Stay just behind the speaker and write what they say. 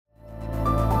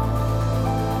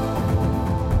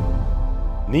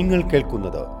നിങ്ങൾ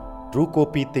കേൾക്കുന്നത് true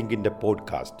copy തിങ്കിൻ്റെ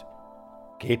podcast.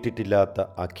 കേട്ടിട്ടില്ലാത്ത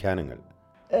ആഖ്യാനങ്ങൾ.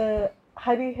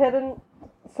 ഹരിഹരൻ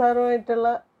സാറുമായിട്ടുള്ള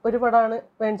ഒരു പടമാണ്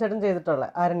വേണിച്ചേട്ടൻ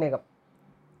ചെയ്തിട്ടുള്ളത്, ആരണ്യകം.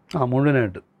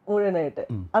 മുഴുവനായിട്ട്.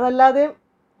 അതല്ലാതെ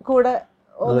കൂടെ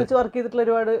ഒന്നിച്ച് വർക്ക് ചെയ്തിട്ടുള്ള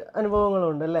ഒരുപാട്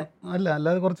അനുഭവങ്ങളുണ്ട് അല്ലേ?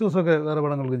 അല്ലാതെ കുറച്ച് ദിവസമൊക്കെ വേറെ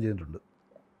പടങ്ങൾക്കും ചെയ്തിട്ടുണ്ട്.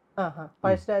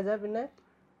 പഴശ്ശിരാജ,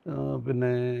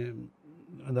 പിന്നെ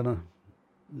എന്താണ്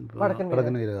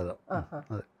വടക്കൻ വീരഗാഥ.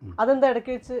 അതെന്താ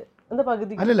ഇടയ്ക്ക് വെച്ച് എന്താ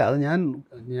പകുതി? അല്ലല്ല, അത്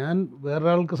ഞാൻ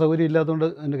വേറൊരാൾക്ക് സൗകര്യം ഇല്ലാത്തതുകൊണ്ട്,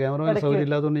 എൻ്റെ ക്യാമറമാൻ സൗകര്യം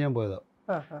ഇല്ലാത്തതുകൊണ്ട് ഞാൻ പോയതാണ്.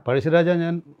 പഴശ്ശിരാജ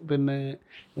ഞാൻ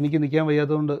എനിക്ക് നിൽക്കാൻ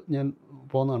വയ്യാത്തതുകൊണ്ട് ഞാൻ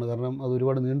പോകുന്നതാണ്. കാരണം അത്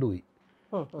ഒരുപാട് നീണ്ടുപോയി.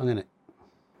 അങ്ങനെ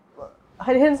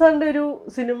ഹരിഹരൻ സാറിൻ്റെ ഒരു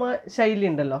സിനിമ ശൈലി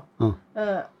ഉണ്ടല്ലോ.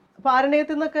 അപ്പോൾ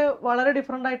ആരണ്യത്തിൽ നിന്നൊക്കെ വളരെ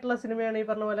ഡിഫറെൻ്റ് ആയിട്ടുള്ള സിനിമയാണ് ഈ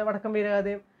പറഞ്ഞ പോലെ വടക്കൻ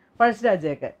വീരഗാഥയും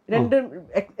പഴശ്ശിരാജയൊക്കെ. രണ്ടും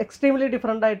എക്സ്ട്രീംലി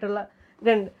ഡിഫറെൻ്റ് ആയിട്ടുള്ള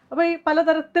രണ്ട്. അപ്പോൾ ഈ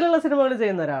പലതരത്തിലുള്ള സിനിമകൾ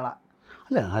ചെയ്യുന്ന ഒരാളാണ്.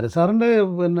 അല്ല, ഹരിസാറിൻ്റെ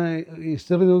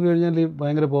ഹിസ്റ്ററി നോക്കി കഴിഞ്ഞാൽ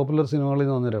ഭയങ്കര പോപ്പുലർ സിനിമകളിൽ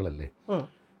നിന്ന് വന്ന ഒരാളല്ലേ.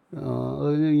 അത്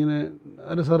ഇങ്ങനെ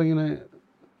ഹരിസാർ ഇങ്ങനെ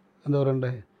എന്താ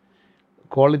പറയണ്ടേ,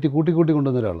 ക്വാളിറ്റി കൂട്ടി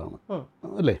കൊണ്ടുവന്ന ഒരാളാണ്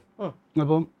അല്ലേ.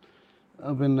 അപ്പം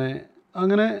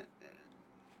അങ്ങനെ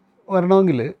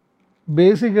വരണമെങ്കിൽ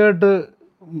ബേസിക്കായിട്ട്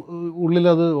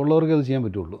ഉള്ളിലത് ഉള്ളവർക്ക് അത് ചെയ്യാൻ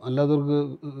പറ്റുള്ളൂ. അല്ലാത്തവർക്ക്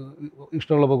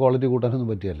ഇഷ്ടമുള്ളപ്പോൾ ക്വാളിറ്റി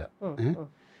കൂട്ടാനൊന്നും പറ്റിയല്ല.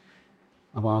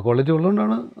 അപ്പോൾ ആ ക്വാളിറ്റി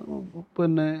ഉള്ളതുകൊണ്ടാണ്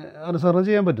ഹരിസാറിന്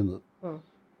ചെയ്യാൻ പറ്റുന്നത്.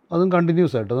 അതും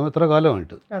കണ്ടിന്യൂസ് ആയിട്ട്, അതും എത്ര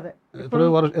കാലമായിട്ട്,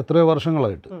 എത്രയോ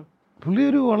വർഷങ്ങളായിട്ട്. പുള്ളി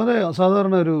ഒരു വളരെ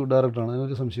അസാധാരണ ഒരു ഡയറക്ടറാണ്,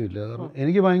 അതിനൊരു സംശയമില്ല. കാരണം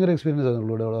എനിക്ക് ഭയങ്കര എക്സ്പീരിയൻസ് ആണ്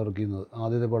പുള്ളിയുടെ അവിടെ വർക്ക് ചെയ്യുന്നത്.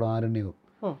 ആദ്യത്തെ പടം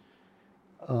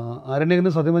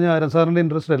ആരണ്യകത്തിന് സത്യം പറഞ്ഞാൽ ഹരിഹരൻ സാറിൻ്റെ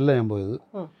ഇൻട്രസ്റ്റ് അല്ല ഞാൻ പോയത്.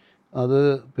 അത്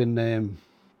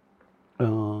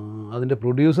അതിൻ്റെ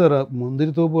പ്രൊഡ്യൂസർ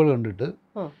മുന്തിരിത്തോപ്പുകൾ കണ്ടിട്ട്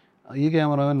ഈ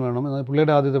ക്യാമറമാൻ വേണം,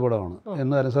 പുള്ളിയുടെ ആദ്യത്തെ പടമാണ്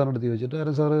എന്ന് ഹരിഹരൻ സാറിൻ്റെ അടുത്ത് ചോദിച്ചിട്ട്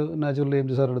Hariharan sir naturally M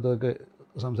G സാറിൻ്റെ അടുത്തൊക്കെ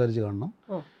സംസാരിച്ച് കാണണം.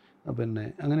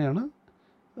 അങ്ങനെയാണ്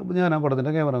ഞാൻ ആ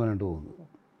പടത്തിൻ്റെ ക്യാമറമാനായിട്ട് പോകുന്നത്.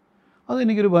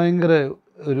 അതെനിക്കൊരു ഭയങ്കര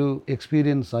ഒരു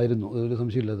എക്സ്പീരിയൻസ് ആയിരുന്നു, ഒരു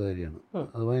സംശയമില്ലാത്ത കാര്യമാണ്.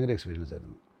 അത് ഭയങ്കര എക്സ്പീരിയൻസ്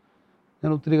ആയിരുന്നു. ഞാൻ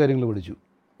ഒത്തിരി കാര്യങ്ങൾ പഠിച്ചു.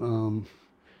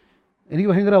 എനിക്ക്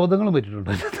ഭയങ്കര അബദ്ധങ്ങളും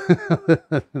പറ്റിയിട്ടുണ്ട്.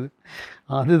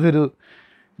 ആദ്യത്തെ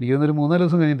എനിക്ക് തോന്നുന്നൊരു 3-4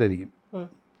 ദിവസം കഴിഞ്ഞിട്ടായിരിക്കും.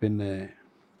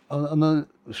 അന്ന്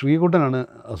ശ്രീകുട്ടനാണ്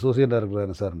അസോസിയേറ്റ് ഡയറക്ടർ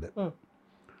ഹരിഹരൻ സാറിൻ്റെ.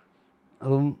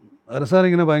 അപ്പം ഹരിഹരൻ സാർ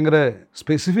ഇങ്ങനെ ഭയങ്കര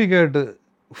സ്പെസിഫിക് ആയിട്ട്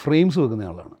ഫ്രെയിംസ് വെക്കുന്ന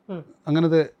ആളാണ്.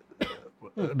 അങ്ങനത്തെ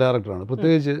ഡയറക്ടറാണ്.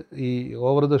 പ്രത്യേകിച്ച് ഈ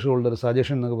ഓവർ ദ ഷോൾഡർ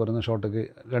സജഷൻ എന്നൊക്കെ പറയുന്ന ഷോട്ടൊക്കെ,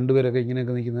 രണ്ടുപേരൊക്കെ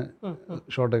ഇങ്ങനെയൊക്കെ നിൽക്കുന്ന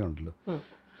ഷോട്ടൊക്കെ ഉണ്ടല്ലോ,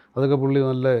 അതൊക്കെ പുള്ളി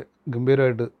നല്ല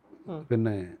ഗംഭീരമായിട്ട്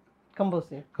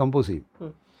കമ്പോസ് ചെയ്യും.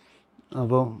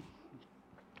 അപ്പോൾ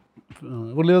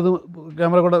പുള്ളി അത്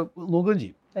ക്യാമറ കൂടെ നോക്കുകയും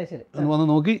ചെയ്യും. വന്ന്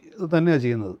നോക്കി തന്നെയാണ്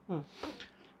ചെയ്യുന്നത്.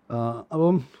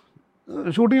 അപ്പം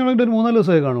ഷൂട്ടിംഗ് ആണെങ്കിൽ ഒരു 3-4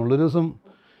 ദിവസമേ കാണുള്ളൂ. ഒരു ദിവസം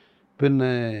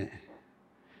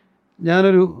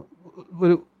ഞാനൊരു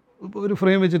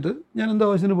ഫ്രെയിം വെച്ചിട്ട് ഞാൻ എന്തോ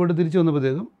ആവശ്യത്തിന് പോയിട്ട് തിരിച്ച്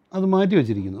വന്നപ്പോഴത്തേക്കും അത് മാറ്റി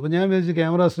വെച്ചിരിക്കുന്നു. അപ്പോൾ ഞാൻ വിചാരിച്ചു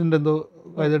ക്യാമറ അസിസ്റ്റൻ്റ് എന്തോ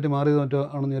കൈതട്ടി മാറിയത് മറ്റോ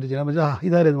ആണെന്ന് വിചാരിച്ചു. ഞാൻ വെച്ചാൽ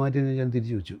ഇതാരത് മാറ്റിയെന്ന് ഞാൻ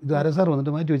തിരിച്ചു വെച്ചു. ഇത് ഹരിഹരൻ സാർ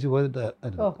വന്നിട്ട് മാറ്റി വെച്ച്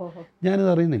പോയിട്ടായിരുന്നു. ഞാനിത്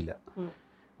അറിയുന്നില്ല.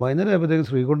 വൈകുന്നേരം ആയപ്പോഴത്തേക്കും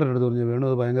ശ്രീകുട്ടൻ്റെ അടുത്ത് പറഞ്ഞു, വേണു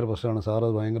അത് ഭയങ്കര പ്രശ്നമാണ് സാർ,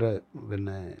 അത് ഭയങ്കര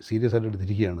സീരിയസ് ആയിട്ട്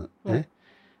എടുത്തിരിക്കുകയാണ്,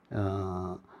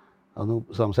 അതൊന്നും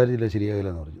സംസാരിച്ചില്ല ശരിയാകില്ല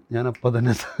എന്ന് പറഞ്ഞു. ഞാൻ അപ്പം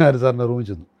തന്നെ ഹരിഹരൻ സാറിൻ്റെ റൂമിൽ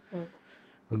ചെന്നു.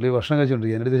 പുള്ളി ഭക്ഷണം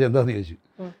കഴിച്ചുകൊണ്ടിരിക്കുക. എൻ്റെ അടുത്ത് എന്താണെന്ന് ചോദിച്ചു.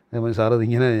 ഞാൻ പറഞ്ഞു, സാർ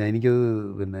അതിങ്ങനെ എനിക്കത്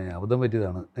അബദ്ധം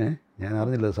പറ്റിയതാണ്, ഞാൻ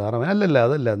അറിഞ്ഞില്ല സാറേ.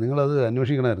 അതല്ല നിങ്ങളത്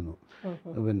അന്വേഷിക്കണമായിരുന്നു,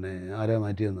 ആരാ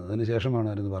മാറ്റിയെന്ന്, അതിന് ശേഷം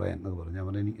വേണമായിരുന്നു പറയാൻ എന്നൊക്കെ പറഞ്ഞു.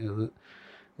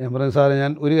 ഞാൻ പറഞ്ഞു സാറേ,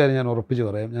 ഞാൻ ഒരു കാര്യം ഞാൻ ഉറപ്പിച്ച്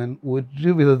പറയാം, ഞാൻ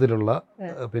ഒരു വിധത്തിലുള്ള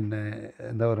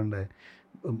എന്താ പറയണ്ടേ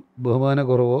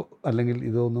ബഹുമാനക്കുറവോ അല്ലെങ്കിൽ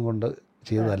ഇതൊന്നും കൊണ്ട്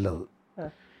ചെയ്തതല്ലത്.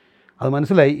 അത്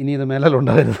മനസ്സിലായി, ഇനി ഇത്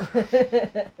മേലാലുണ്ടാകരുത്.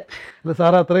 അല്ല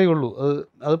സാറേ, അത്രയേ ഉള്ളൂ.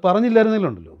 അത്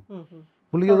പറഞ്ഞില്ലായിരുന്നെങ്കിലുണ്ടല്ലോ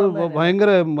പുള്ളിക്ക് അത് ഭയങ്കര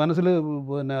മനസ്സിൽ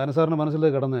ഹരിഹരൻ സാറിൻ്റെ മനസ്സിൽ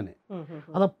കിടന്നേനെ.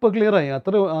 അതപ്പോൾ ക്ലിയറായി.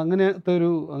 അങ്ങനത്തെ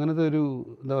ഒരു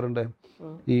എന്താ പറയണ്ടേ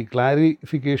ഈ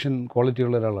ക്ലാരിഫിക്കേഷൻ ക്വാളിറ്റി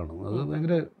ഉള്ള ഒരാളാണ്. അത്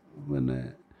ഭയങ്കര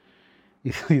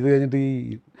ഇത് കഴിഞ്ഞിട്ട്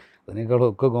അതിനേക്കാളും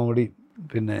ഒക്കെ കോമഡി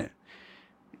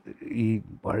ഈ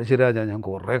പഴശ്ശിരാജ. ഞാൻ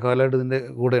കുറേ കാലമായിട്ട് ഇതിൻ്റെ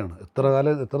കൂടെയാണ്. എത്ര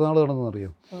നാൾ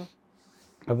നടന്നതെന്നറിയാം.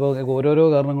 അപ്പോൾ ഓരോരോ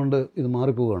കാരണം കൊണ്ട് ഇത്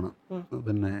മാറിപ്പോവുകയാണ്,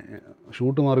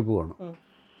 ഷൂട്ട് മാറിപ്പോവുകയാണ്.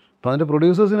 അപ്പോൾ അതിൻ്റെ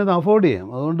പ്രൊഡ്യൂസേഴ്സിനെ അത് അഫോർഡ് ചെയ്യാം,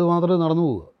 അതുകൊണ്ട് മാത്രമേ നടന്നു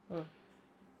പോവുക.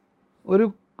 ഒരു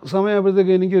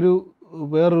സമയമായപ്പോഴത്തേക്ക് എനിക്കൊരു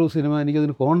വേറൊരു സിനിമ,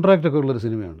 എനിക്കതിന് കോൺട്രാക്റ്റൊക്കെ ഉള്ളൊരു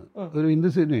സിനിമയാണ്, ഒരു ഹിന്ദി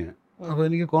സിനിമയാണ്. അപ്പോൾ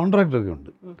എനിക്ക് കോൺട്രാക്റ്റൊക്കെ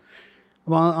ഉണ്ട്.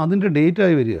 അപ്പോൾ അതിൻ്റെ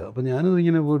ഡേറ്റായി വരിക. അപ്പോൾ ഞാനിത്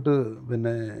ഇങ്ങനെ പോയിട്ട്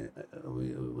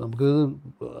നമുക്കിത്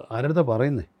ആരടുത്താണ്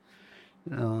പറയുന്നത്,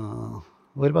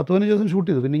 ഒരു 10-15 ദിവസം ഷൂട്ട്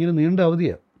ചെയ്തു. പിന്നെ ഇങ്ങനെ നീണ്ട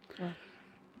അവധിയാണ്.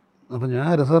 അപ്പോൾ ഞാൻ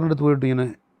ഹരിഹരൻ സാറിൻ്റെ അടുത്ത് പോയിട്ട്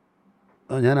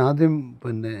ഞാൻ ആദ്യം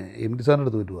എം ടി സാറിൻ്റെ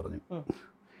അടുത്ത് പോയിട്ട് പറഞ്ഞു.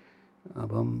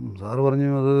 അപ്പം സാറ് പറഞ്ഞു,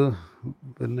 അത്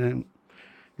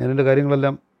ഞാനെൻ്റെ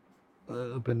കാര്യങ്ങളെല്ലാം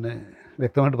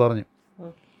വ്യക്തമായിട്ട് പറഞ്ഞു.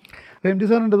 എം ടി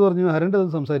സാറിൻ്റെ അടുത്ത് പറഞ്ഞു, ഹരൻ്റെ അത്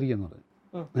സംസാരിക്കാമെന്ന് പറഞ്ഞു.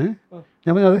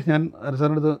 ഞാൻ പറഞ്ഞു അതെ, ഞാൻ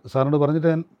സാറിനോട് പറഞ്ഞിട്ട്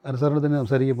ഞാൻ സാറിനോട് തന്നെ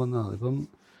സംസാരിക്കുമ്പോൾ വന്നാൽ ഇപ്പം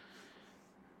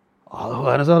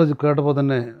സാറ് കേട്ടപ്പോൾ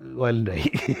തന്നെ വയലൻ്റായി.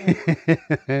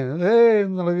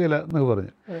 നടക്കില്ല എന്നൊക്കെ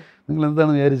പറഞ്ഞു. നിങ്ങൾ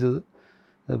എന്താണ് വിചാരിച്ചത്,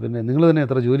 പിന്നെ നിങ്ങൾ തന്നെ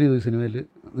എത്ര ജോലി ചെയ്തു സിനിമയിൽ,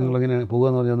 നിങ്ങളെങ്ങനെ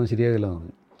പോകുകയെന്ന് പറഞ്ഞാൽ ഒന്നും ശരിയാകില്ല എന്ന്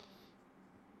പറഞ്ഞു.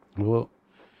 അപ്പോൾ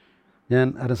ഞാൻ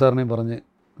സാറിനെയും പറഞ്ഞ്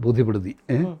ബോധ്യപ്പെടുത്തി.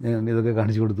 ഞാൻ ഇതൊക്കെ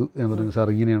കാണിച്ചു കൊടുത്തു. ഞാൻ പറഞ്ഞു സാർ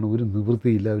ഇങ്ങനെയാണ്, ഒരു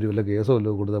നിവൃത്തിയില്ല, അവർ വല്ല കേസോ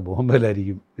വല്ലതും കൊടുത്താൽ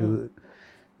ബോംബെയിലായിരിക്കും, ഇത്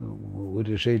ഒരു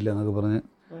രക്ഷയില്ല എന്നൊക്കെ പറഞ്ഞ്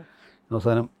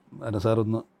അവസാനം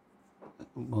സാറൊന്ന്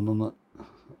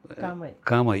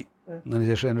കാമായി.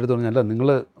 അതിനുശേഷം എൻ്റെ അടുത്ത് പറഞ്ഞു അല്ല നിങ്ങൾ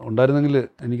ഉണ്ടായിരുന്നെങ്കിൽ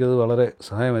എനിക്കത് വളരെ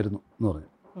സഹായമായിരുന്നു എന്ന് പറഞ്ഞു.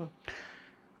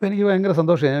 അപ്പോൾ എനിക്ക് ഭയങ്കര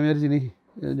സന്തോഷമായി. ഞാൻ വിചാരിച്ചു ഇനി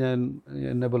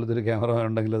എന്നെ പോലത്തെ ഒരു ക്യാമറമാൻ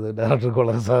ഉണ്ടെങ്കിൽ അത് ഡയറക്ടർക്ക്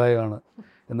വളരെ സഹായമാണ്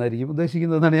എന്നായിരിക്കും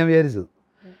ഉദ്ദേശിക്കുന്നതെന്നാണ് ഞാൻ വിചാരിച്ചത്.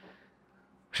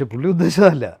 പക്ഷെ പുള്ളി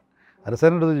ഉദ്ദേശിച്ചതല്ല.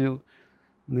 സാറിനോട് ചോദിച്ചു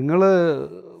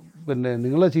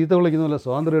നിങ്ങളെ ചീത്ത വിളിക്കുന്ന പോലെ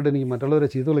സ്വാതന്ത്ര്യമായിട്ട് എനിക്ക് മറ്റുള്ളവരെ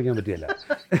ചീത്ത വിളിക്കാൻ പറ്റിയല്ല.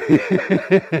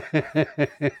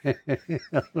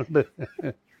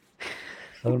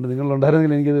 അതുകൊണ്ട്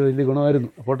നിങ്ങളുണ്ടായിരുന്നെങ്കിൽ എനിക്കത് വലിയ ഗുണമായിരുന്നു.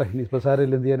 പോട്ടെ, ഇനി ഇപ്പോൾ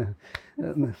സാരമില്ല, എന്ത് ചെയ്യാനാ,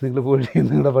 നിങ്ങൾ പോയി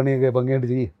നിങ്ങളുടെ പണിയൊക്കെ ഭംഗിയായിട്ട്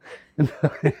ചെയ്യും.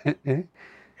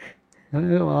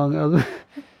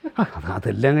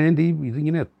 അതെല്ലാം കഴിഞ്ഞിട്ട്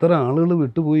ഇതിങ്ങനെ എത്ര ആളുകൾ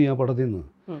വിട്ടുപോയി ആ പടത്തിൽ നിന്ന്.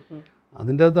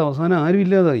 അതിൻ്റെ അകത്ത് അവസാനം ആരും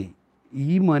ഇല്ലാതായി.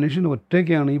 ഈ മനുഷ്യൻ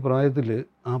ഒറ്റയ്ക്കാണ് ഈ പ്രായത്തിൽ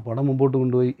ആ പടം മുമ്പോട്ട്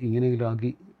കൊണ്ടുപോയി ഇങ്ങനെയെങ്കിലും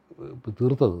ആക്കി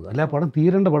തീർത്തത്. അല്ല, ആ പടം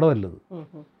തീരേണ്ട പടമല്ലത്.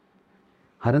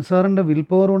 ഹരൻ സാറിൻ്റെ വിൽ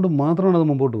പവർ കൊണ്ട് മാത്രമാണ് അത്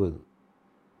മുമ്പോട്ട് പോയത്.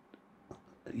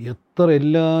 എത്ര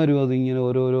എല്ലാവരും അതിങ്ങനെ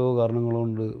ഓരോരോ കാരണങ്ങൾ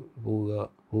കൊണ്ട് പോവുക,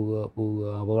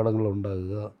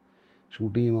 അപകടങ്ങളുണ്ടാകുക,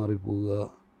 ഷൂട്ടിങ് മാറിപ്പോവുക,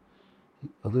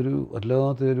 അതൊരു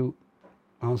വല്ലാത്തൊരു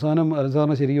അവസാനം ഹരൻ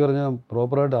സാറിന് ശരിക്കും പറഞ്ഞാൽ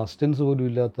പ്രോപ്പറായിട്ട് അസിസ്റ്റൻസ് പോലും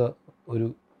ഇല്ലാത്ത ഒരു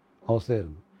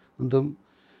അവസ്ഥയായിരുന്നു. എന്നിട്ടും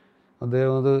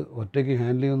അദ്ദേഹം അത് ഒറ്റയ്ക്ക്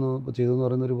ഹാൻഡിൽ ചെയ്യുന്നു ചെയ്തെന്ന്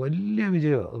പറയുന്ന ഒരു വലിയ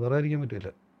വിജയമാണ്. അത് പറയാതിരിക്കാൻ പറ്റില്ല.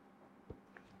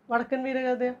 വടക്കൻ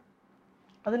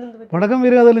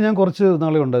വീരഗാഥയിൽ ഞാൻ കുറച്ച്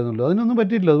നാളെ ഉണ്ടായിരുന്നുള്ളൂ. അതിനൊന്നും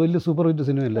പറ്റിയില്ല. അത് വലിയ സൂപ്പർ ഹിറ്റ്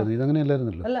സിനിമയല്ലായിരുന്നു. ഇതങ്ങനെ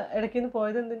അല്ലായിരുന്നല്ലോ.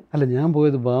 അല്ല, ഞാൻ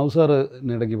പോയത് ബാബു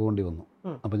സാറിന് ഇടയ്ക്ക് പോകേണ്ടി വന്നു.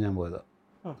 അപ്പം ഞാൻ പോയതാ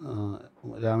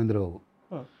രാമേന്ദ്രബാബു.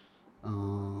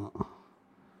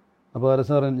 അപ്പോൾ ഹരൻ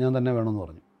സാറ് ഞാൻ തന്നെ വേണമെന്ന്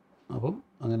പറഞ്ഞു. അപ്പം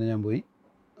അങ്ങനെ ഞാൻ പോയി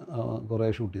കുറേ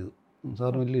ഷൂട്ട് ചെയ്തു.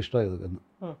 സാറിന് വലിയ ഇഷ്ടമായത് എന്ന്.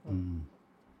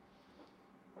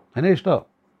 അതിനെ ഇഷ്ടമാണ്,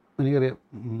 എനിക്കറിയാം.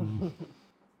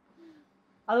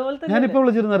 ഞാനിപ്പോൾ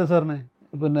വിളിച്ചിരുന്നു ഹരൻ സാറിനെ.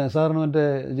 പിന്നെ സാറിന് മറ്റേ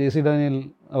JC ഡാനിയൽ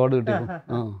അവാർഡ് കിട്ടിയപ്പോൾ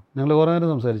ഞങ്ങൾ കുറേ നേരം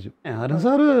സംസാരിച്ചു. ഹരൻ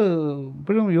സാറ്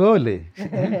ഇപ്പോഴും യുവാവല്ലേ.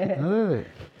 അതെ അതെ,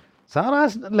 സാർ ആ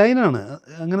ലൈനാണ്.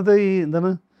 അങ്ങനത്തെ ഈ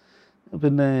എന്താണ്,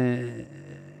 പിന്നെ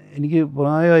എനിക്ക്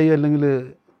പ്രായമായി അല്ലെങ്കിൽ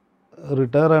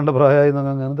റിട്ടയർ ആകേണ്ട പ്രായമായി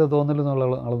എന്നൊക്കെ അങ്ങനത്തെ തോന്നലെന്നുള്ള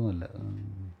ആളൊന്നുമല്ല.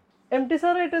 MT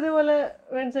സാറായിട്ട് ഇതുപോലെ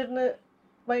വേൺചേട്ടന്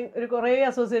ഒരു കുറേ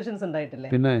അസോസിയേഷൻസ് ഉണ്ടായിട്ടില്ലേ?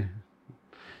 പിന്നെ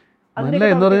നല്ല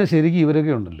എന്ന് പറഞ്ഞാൽ ശരിക്കും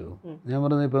ഇവരൊക്കെ ഉണ്ടല്ലോ. ഞാൻ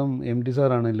പറഞ്ഞത് ഇപ്പം MT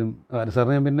സാറാണെങ്കിലും ഹരൻ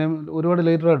സാറിനെ ഞാൻ പിന്നെ ഒരുപാട്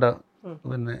ലേറ്ററായിട്ടാണ്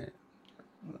പിന്നെ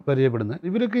പരിചയപ്പെടുന്നത്.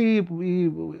 ഇവരൊക്കെ ഈ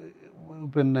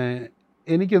പിന്നെ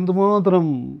എനിക്ക് എന്തുമാത്രം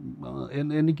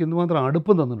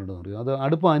അടുപ്പം തന്നിട്ടുണ്ടെന്ന് അറിയാം. അത്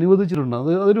അടുപ്പം അനുവദിച്ചിട്ടുണ്ട്.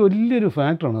 അതൊരു വലിയൊരു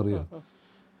ഫാക്ടറാണ്, അറിയാം.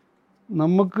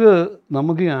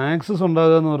 നമുക്ക് ഈ ആക്സസ്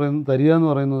ഉണ്ടാകുക എന്ന് പറയുന്നത്, തരിക എന്ന്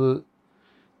പറയുന്നത്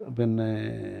പിന്നെ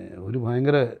ഒരു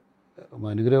ഭയങ്കര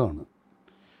അനുഗ്രഹമാണ്.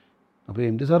 അപ്പോൾ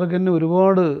MT സാറൊക്കെ എന്നെ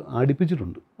ഒരുപാട്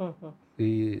അടുപ്പിച്ചിട്ടുണ്ട്. ഈ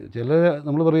ചില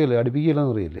നമ്മൾ പറയല്ലേ അടുപ്പിക്കില്ല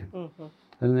എന്ന് പറയല്ലേ,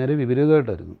 അതിന് നേരെ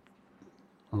വിപരീതമായിട്ടായിരുന്നു.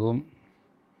 അപ്പം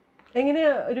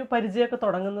എങ്ങനെയാ ഒരു പരിചയമൊക്കെ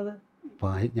തുടങ്ങുന്നത്?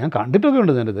 ഞാൻ കണ്ടിട്ടൊക്കെ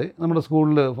ഉണ്ട് നേരത്തെ. നമ്മുടെ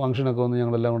സ്കൂളിൽ ഫംഗ്ഷനൊക്കെ വന്ന്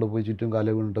ഞങ്ങളെല്ലാം കൂടെ പോയി ചുറ്റും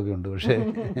കാലം വീണിട്ടൊക്കെ ഉണ്ട്. പക്ഷേ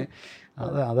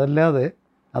അതല്ലാതെ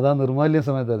അതാ നിർമാല്യം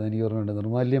സമയത്തായിരുന്നു എനിക്ക് ഓർമ്മയുണ്ട്.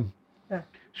 നിർമാല്യം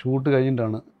ഷൂട്ട്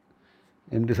കഴിഞ്ഞിട്ടാണ്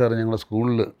MT സാറ് ഞങ്ങളുടെ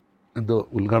സ്കൂളിൽ എന്തോ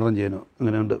ഉദ്ഘാടനം ചെയ്യാനോ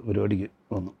അങ്ങനെ ഉണ്ട് പരിപാടിക്ക്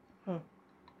വന്നു.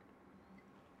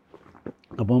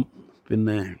 അപ്പം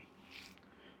പിന്നെ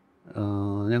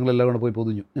ഞങ്ങളെല്ലാം കൂടെ പോയി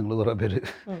പൊതിഞ്ഞു, ഞങ്ങൾ കുറേ പേര്.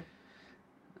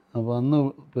 അപ്പോൾ അന്ന്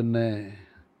പിന്നെ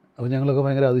അപ്പോൾ ഞങ്ങളൊക്കെ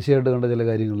ഭയങ്കര അതിശയമായിട്ട് കണ്ട ചില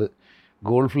കാര്യങ്ങൾ,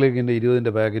 ഗോൾഡ് ഫ്ലേക്കിൻ്റെ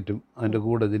 20 പാക്കറ്റും അതിൻ്റെ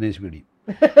കൂടെ ഗണേഷ് പീടി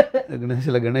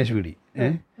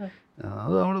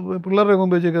അത് നമ്മൾ പിള്ളേരുടെ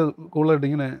മുമ്പ് വെച്ചൊക്കെ കൂളായിട്ട്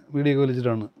ഇങ്ങനെ വീഡിയൊക്കെ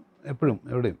വലിച്ചിട്ടാണ് എപ്പോഴും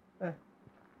എവിടെയും.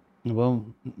 അപ്പം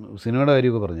സിനിമയുടെ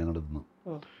കാര്യമൊക്കെ പറഞ്ഞു ഞങ്ങളുടെ അടുത്ത് നിന്ന്.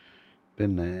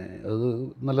 പിന്നെ അത്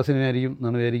നല്ല സിനിമയായിരിക്കും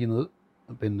എന്നാണ് വിചാരിക്കുന്നത്.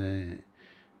 പിന്നെ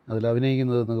അതിൽ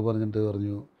അഭിനയിക്കുന്നത് എന്നൊക്കെ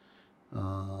പറഞ്ഞു.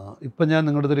 ഇപ്പം ഞാൻ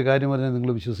നിങ്ങളുടെ അടുത്തൊരു കാര്യം പറഞ്ഞാൽ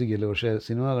നിങ്ങൾ വിശ്വസിക്കില്ല, പക്ഷേ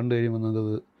സിനിമ കണ്ടു കഴിയുമ്പോൾ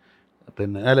നിങ്ങൾക്കത്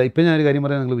പിന്നെ ഇപ്പം ഞാനൊരു കാര്യം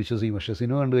പറയാൻ നിങ്ങൾ വിശ്വസിക്കും, പക്ഷേ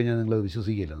സിനിമ കണ്ടു കഴിഞ്ഞാൽ നിങ്ങളത്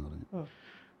വിശ്വസിക്കില്ല എന്ന് പറഞ്ഞു.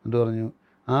 എന്നിട്ട് പറഞ്ഞു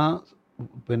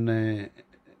പിന്നെ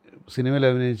സിനിമയിൽ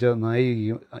അഭിനയിച്ച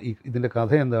നായികയും ഇതിൻ്റെ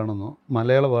കഥ എന്താണെന്നോ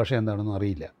മലയാള ഭാഷ എന്താണെന്നോ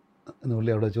അറിയില്ല എന്ന്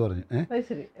പുള്ളി അവിടെ വെച്ച് പറഞ്ഞു.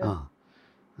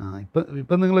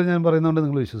 ഇപ്പം നിങ്ങൾ ഞാൻ പറയുന്നതുകൊണ്ട്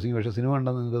നിങ്ങൾ വിശ്വസിക്കും, പക്ഷേ സിനിമ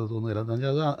കണ്ടാൽ നിങ്ങൾക്ക് തോന്നുന്നില്ല. എന്ന്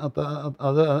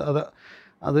വെച്ചാൽ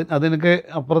അതിനൊക്കെ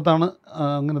അപ്പുറത്താണ്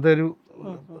അങ്ങനത്തെ ഒരു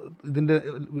ഇതിൻ്റെ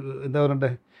എന്താ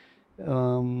പറയണ്ടേ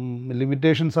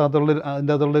ലിമിറ്റേഷൻസ്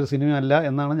അതിൻ്റെ അകത്തുള്ളൊരു സിനിമ അല്ല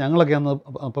എന്നാണ് ഞങ്ങളൊക്കെ അന്ന്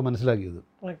അപ്പം മനസ്സിലാക്കിയത്.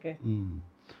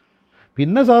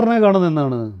 പിന്നെ സാറിനെ കാണുന്നത്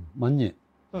എന്നാണ് മഞ്ഞ്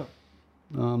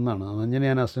എന്നാണ്. മഞ്ഞിന്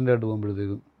ഞാൻ അസിസ്റ്റൻ്റായിട്ട്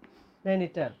പോകുമ്പോഴത്തേക്കും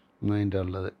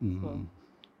നൈനിറ്റാളിലത്.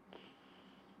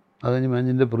 അത് കഴിഞ്ഞ്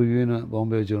മഞ്ഞിൻ്റെ പ്രിവ്യൂവിന്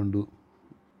ബോംബെ വെച്ച് കണ്ടു.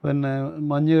 പിന്നെ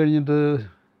മഞ്ഞ് കഴിഞ്ഞിട്ട്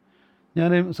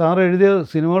ഞാൻ സാറ് എഴുതിയ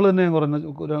സിനിമകൾ തന്നെ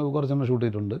കുറച്ചെണ്ണം ഷൂട്ട്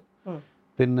ചെയ്തിട്ടുണ്ട്.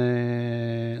 പിന്നെ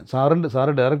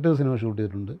സാറ് ഡയറക്റ്റ് ചെയ്ത സിനിമ ഷൂട്ട്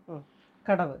ചെയ്തിട്ടുണ്ട്,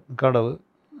 കടവ്.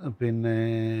 പിന്നെ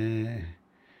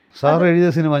സാറ് എഴുതിയ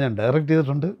സിനിമ ഞാൻ ഡയറക്റ്റ്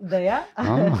ചെയ്തിട്ടുണ്ട്.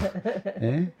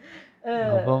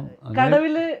 അപ്പം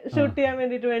കടവില് ഷൂട്ട് ചെയ്യാൻ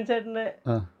വേണ്ടിട്ട് വേണിച്ചേട്ടനെ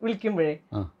വിളിക്കുമ്പോഴേ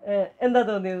എന്താ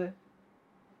തോന്നിയത്?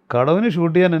 കടവിന്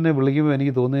ഷൂട്ട് ചെയ്യാൻ എന്നെ വിളിക്കുമ്പോൾ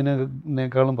എനിക്ക്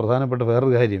തോന്നിയതിനേക്കാളും പ്രധാനപ്പെട്ട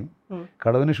വേറൊരു കാര്യം,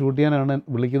 കടവിന് ഷൂട്ട് ചെയ്യാനാണ്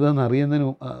വിളിക്കുന്നതെന്ന് അറിയുന്നതിന്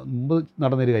മുമ്പ്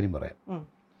നടന്നൊരു കാര്യം പറയാം.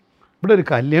 ഇവിടെ ഒരു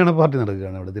കല്യാണ പാർട്ടി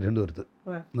നടക്കുകയാണ് ഇവിടെ തിരുവനന്തപുരത്ത്,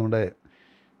 നമ്മുടെ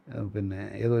പിന്നെ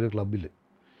ഏതോ ഒരു ക്ലബ്ബിൽ.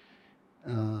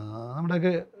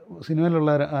 നമ്മുടെയൊക്കെ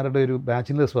സിനിമയിലുള്ള ആരുടെ ഒരു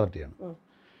ബാച്ചിലേഴ്സ് പാർട്ടിയാണ്.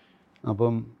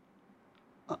 അപ്പം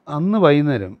അന്ന്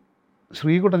വൈകുന്നേരം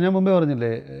ശ്രീകുട്ടൻ, ഞാൻ മുമ്പേ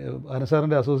പറഞ്ഞില്ലേ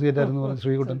അനസാറിൻ്റെ അസോസിയേറ്റ് ആയിരുന്നു പറഞ്ഞ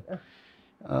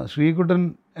ശ്രീകുട്ടൻ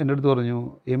എൻ്റെ അടുത്ത് പറഞ്ഞു,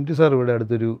 MT സാർ ഇവിടെ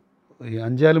അടുത്തൊരു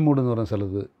അഞ്ചാലുമൂട് എന്ന് പറഞ്ഞ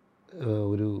സ്ഥലത്ത്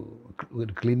ഒരു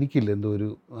ക്ലിനിക്കിൽ എന്തോ ഒരു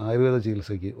ആയുർവേദ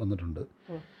ചികിത്സയ്ക്ക് വന്നിട്ടുണ്ട്,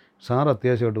 സാർ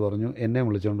അത്യാവശ്യമായിട്ട് പറഞ്ഞു എന്നെ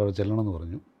വിളിച്ചുകൊണ്ട് അവിടെ ചെല്ലണം എന്ന്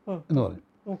പറഞ്ഞു എന്ന് പറഞ്ഞു.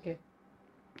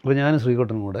 അപ്പോൾ ഞാൻ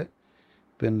ശ്രീകുട്ടനും കൂടെ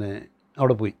പിന്നെ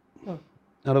അവിടെ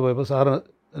പോയപ്പോൾ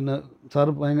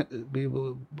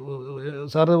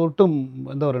സാറ് ഒട്ടും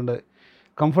എന്താ പറയണ്ടേ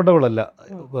കംഫർട്ടബിൾ അല്ല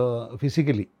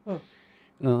ഫിസിക്കലി.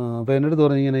 അപ്പോൾ എൻ്റെ അടുത്ത്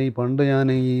പറഞ്ഞു, ഇങ്ങനെ ഈ പണ്ട് ഞാൻ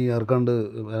ഈ ആർക്കാണ്ട്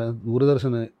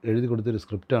ദൂരദർശന് എഴുതി കൊടുത്തൊരു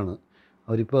സ്ക്രിപ്റ്റാണ്,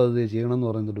 അവരിപ്പോൾ അത് ചെയ്യണമെന്ന്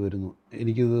പറഞ്ഞിട്ട് വരുന്നു,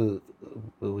 എനിക്കിത്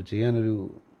ചെയ്യാനൊരു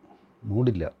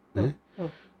മൂഡില്ല,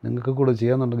 നിങ്ങൾക്ക് കൂടെ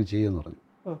ചെയ്യാമെന്നുണ്ടെങ്കിൽ ചെയ്യാമെന്ന് പറഞ്ഞു.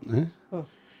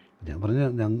 ഞാൻ പറഞ്ഞു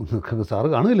ഞങ്ങൾക്ക് സാറ്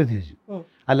കാണുകയില്ലെന്ന് ചോദിച്ചു.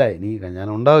 അല്ല ഇനി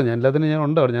ഞാനുണ്ടാവും, ഞാൻ എല്ലാത്തിനും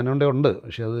ഞാനുണ്ടേ ഉണ്ട്,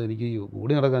 പക്ഷെ അത് എനിക്ക്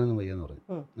ഓടി നടക്കാനൊന്നും വയ്യാന്ന് പറഞ്ഞു.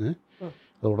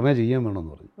 അത് ഉടനെ ചെയ്യാൻ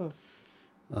വേണമെന്ന് പറഞ്ഞു.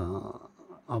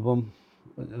 അപ്പം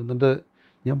എന്നിട്ട്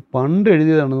ഞാൻ പണ്ട്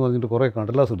എഴുതിയതാണെന്ന് പറഞ്ഞിട്ട് കുറേ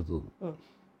കടലാസ് എടുത്തു തന്നു.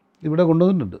 ഇവിടെ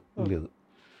കൊണ്ടുവന്നിട്ടുണ്ട് പുള്ളിയത്,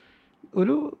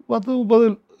 ഒരു 10-30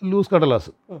 ലൂസ്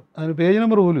കടലാസ്, അതിന് പേജ്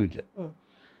നമ്പർ പോലും ഇല്ല.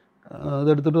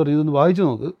 അതെടുത്തിട്ട് പറയും ഇതൊന്ന് വായിച്ചു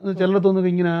നോക്ക്, ചിലയിടത്തൊന്നൊക്കെ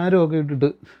ഇങ്ങനെ ആരോ ഒക്കെ ഇട്ടിട്ട്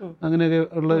അങ്ങനെയൊക്കെ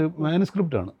ഉള്ള ഒരു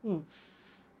മാനുസ്ക്രിപ്റ്റാണ്,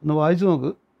 ഒന്ന് വായിച്ചു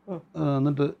നോക്ക്,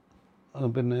 എന്നിട്ട്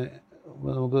പിന്നെ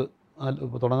നമുക്ക്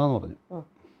തുടങ്ങാമെന്ന് പറഞ്ഞു.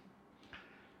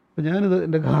 അപ്പം ഞാനിത്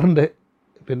എൻ്റെ കാറിൻ്റെ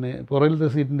പിന്നെ പുറകിലത്തെ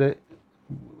സീറ്റിൻ്റെ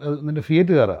അതിൻ്റെ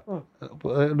ഫിയറ്റ് കാറാണ്,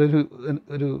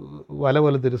 ഒരു വല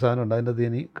പോലത്തെ ഒരു സാധനം ഉണ്ട്, അതിൻ്റെ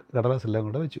തീനി കടലാസ് എല്ലാം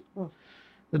കൂടെ വെച്ചു.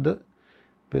 എന്നിട്ട്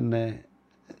പിന്നെ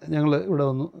ഞങ്ങൾ ഇവിടെ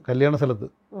വന്നു, കല്യാണ സ്ഥലത്ത്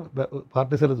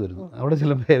പാർട്ടി സ്ഥലത്ത് വരുന്നു. അവിടെ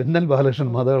ചെല്ലുമ്പോൾ എന്നൽ ബാലകൃഷ്ണൻ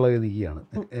മതകളൊക്കെ നിൽക്കുകയാണ്.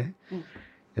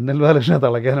 എന്നൽ ബാലകൃഷ്ണനെ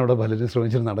തളയ്ക്കാൻ അവിടെ പലരും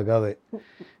ശ്രമിച്ചിട്ട് നടക്കാതെ,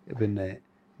 പിന്നെ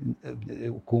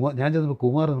ഞാൻ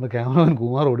ചെന്നപ്പോൾ നമ്മുടെ ക്യാമറമാൻ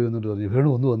കുമാർ ഓടി വന്നിട്ട് പറഞ്ഞു, വേണു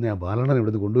ഒന്ന് വന്നേ, ആ ബാലണ്ണൻ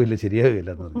ഇവിടുന്ന് കൊണ്ടുപോയില്ല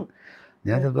ശരിയാകില്ല എന്ന് പറഞ്ഞു.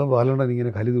 ഞാൻ ചെന്നപ്പോൾ ബാലണ്ണൻ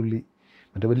ഇങ്ങനെ കലിതുള്ളി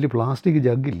മറ്റേ വലിയ പ്ലാസ്റ്റിക്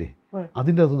ജഗ്ഗില്ലേ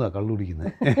അതിൻ്റെ അകത്തുനിന്നാണ് കള്ളു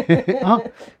കുടിക്കുന്നത്.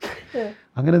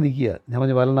 അങ്ങനെ നിൽക്കുക. ഞാൻ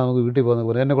പറഞ്ഞു ബാലണ്ണ നമുക്ക് വീട്ടിൽ പോകുന്ന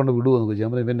പോലെ എന്നെ കൊണ്ട് വിടുമെന്ന് ചോദിച്ചു.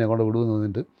 ഞാൻ പറഞ്ഞു എന്നെ കൊണ്ട് വിടുമെന്ന്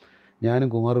പറഞ്ഞിട്ട് ഞാനും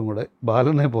കുമാറും കൂടെ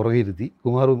ബാലണ്ണനെ പുറകെ ഇരുത്തി,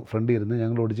 കുമാറും ഫ്രണ്ടിൽ ഇരുന്ന്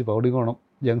ഞങ്ങൾ ഓടിച്ച് പൗടിക്കോണം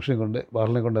ജംഗ്ഷനിൽ കൊണ്ട്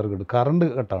ബാലനെ കൊണ്ട് ഇറക്കി വിട്ടു. കറണ്ട്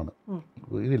കട്ടാണ്,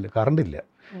 ഇതില്ല കറണ്ടില്ല.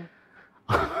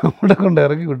 അവിടെ കൊണ്ട്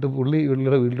ഇറക്കി വിട്ട്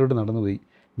പുള്ളിയുടെ വീട്ടിലോട്ട് നടന്നു പോയി.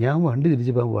 ഞാൻ വണ്ടി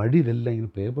തിരിച്ചപ്പോൾ ആ വഴിയിലെല്ലാം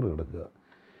ഇങ്ങനെ പേപ്പർ കിടക്കുക,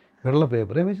 വെള്ള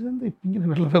പേപ്പർ. ഞാൻ വെച്ചത് എന്താ ഇങ്ങനെ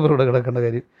വെള്ള പേപ്പർ ഇവിടെ കിടക്കേണ്ട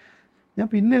കാര്യം. ഞാൻ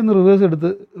പിന്നെ ഒന്ന് റിവേഴ്സ്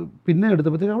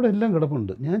എടുത്തപ്പോഴത്തേക്ക് അവിടെ എല്ലാം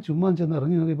കിടപ്പുണ്ട്. ഞാൻ ചുമ്മാ ചെന്ന്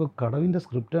ഇറങ്ങി നോക്കിയപ്പോൾ കടവിൻ്റെ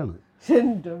സ്ക്രിപ്റ്റാണ്.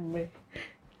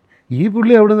 ഈ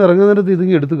പുള്ളി അവിടെ നിന്ന് ഇറങ്ങുന്നതിനകത്ത്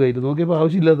ഇതിങ്ങി എടുത്ത് കയറ്റി നോക്കിയപ്പോൾ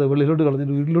ആവശ്യമില്ലാത്ത വെള്ളിലോട്ട്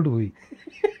കളഞ്ഞിട്ട് വീട്ടിലോട്ട് പോയി.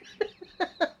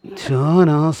 ഞാൻ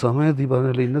ആ സമയത്ത് ഈ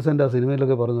പറഞ്ഞല്ലോ ഇന്നസെൻ്റ് ആ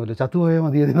സിനിമയിലൊക്കെ പറഞ്ഞ പോലെ ചത്തുപോയാൽ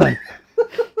മതി,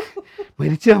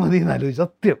 മരിച്ചാൽ മതി എന്നാലോചിച്ച്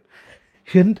സത്യം.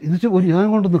 എന്നുവെച്ചാൽ ഞാൻ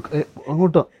കൊണ്ടൊന്ന്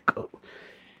അങ്ങോട്ടോ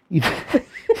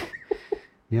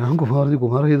ഞാൻ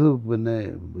കുമാർ ഇത് പിന്നെ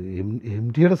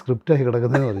MTയുടെ സ്ക്രിപ്റ്റായി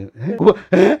കിടക്കുന്നതെന്ന് പറഞ്ഞു.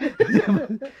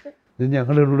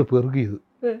 ഞങ്ങളുടെ കൂടെ പെറുക്കി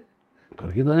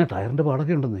പെറുക്കിന്ന് പറഞ്ഞാൽ ടയറിൻ്റെ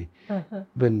പാടൊക്കെ ഉണ്ടെന്നേ.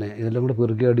 പിന്നെ ഇതെല്ലാം കൂടെ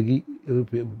പെറുക്കി അടുക്കി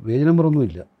പേജ്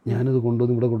നമ്പറൊന്നുമില്ല. ഞാനിത്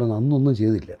കൊണ്ടുവന്ന് ഇവിടെ കൊണ്ടുവന്ന് അന്നൊന്നും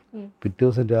ചെയ്തില്ല. പിറ്റേ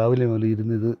ദിവസം രാവിലെ മുതൽ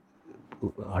ഇരുന്ന് ഇത്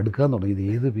അടുക്കാൻ തുടങ്ങി, ഇത്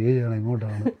ഏത് പേജാണ്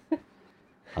എങ്ങോട്ടാണ്.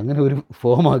 അങ്ങനെ ഒരു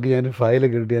ഫോമാക്കി ഞാൻ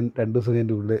ഫയലൊക്കെ ഇട്ട് ഞാൻ 2 ദിവസം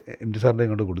എൻ്റെ ഉള്ളിൽ MT സാറിൻ്റെ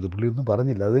കൊണ്ട് കൊടുത്തു. പുള്ളി ഒന്നും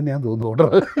പറഞ്ഞില്ല, അത് തന്നെ ഞാൻ തോന്നുന്നു ഓർഡർ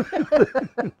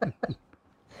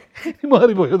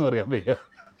മാറിപ്പോയെന്ന് പറയാൻ വയ്യ.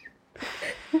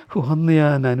 അന്ന്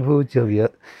ഞാൻ അനുഭവിച്ച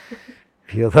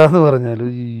വ്യഥാന്ന് പറഞ്ഞാൽ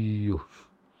അയ്യോ,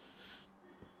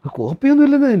 കോപ്പിയൊന്നും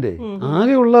ഇല്ലെന്ന് അതിൻ്റെ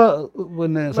ആകെയുള്ള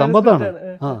പിന്നെ സമ്പത്താണ്.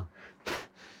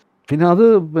 പിന്നെ അത്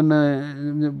പിന്നെ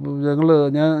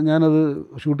ഞാനത്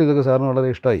ഷൂട്ട് ചെയ്തൊക്കെ സാറിന് വളരെ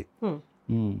ഇഷ്ടമായി.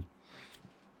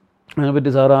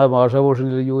 അതിനെപ്പറ്റി സാർ ആ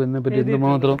ഭാഷാഭൂഷണിൽ എന്നെപ്പറ്റി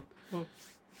എന്തുമാത്രം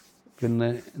പിന്നെ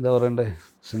എന്താ പറയണ്ടേ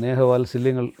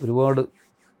സ്നേഹവാത്സല്യങ്ങൾ ഒരുപാട്.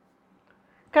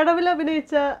 കടവിൽ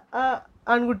അഭിനയിച്ച ആ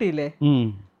ആൺകുട്ടിയില്ലേ,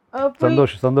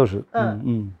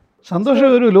 സന്തോഷ്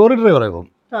ഒരു ലോറി ഡ്രൈവറാകും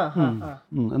ആ, ആ, ആ.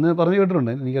 എന്ന് പറഞ്ഞു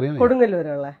കേട്ടിട്ടുണ്ട്. എനിക്കറിയാം.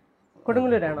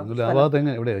 കൊടുങ്ങല്ലൂരാണോ? ആ ഭാഗത്ത്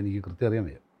എങ്ങനെ എവിടെയാ എനിക്ക് കൃത്യം അറിയാൻ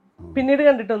വയ്യ. പിന്നീട്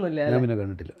കണ്ടിട്ടൊന്നുമില്ല. ഞാൻ പിന്നെ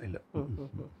കണ്ടിട്ടില്ല. ഇല്ല.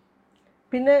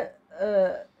 പിന്നെ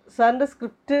സാറിന്റെ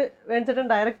സ്ക്രിപ്റ്റ് വേണിച്ചേട്ടൻ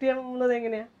ഡയറക്റ്റ് ചെയ്യുന്നത്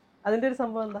എങ്ങനെയാ? അതിന്റെ ഒരു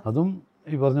സംഭവം എന്താ? അതും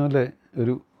ഈ പറഞ്ഞ പോലെ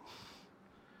ഒരു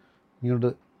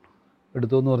ഇങ്ങോട്ട്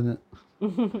എടുത്തോന്ന് പറഞ്ഞ്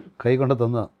കൈ കൊണ്ട്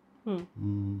തന്ന.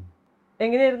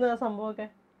 എങ്ങനെയായിരുന്നു ആ സംഭവമൊക്കെ?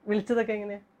 വിളിച്ചതൊക്കെ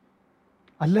എങ്ങനെയാ?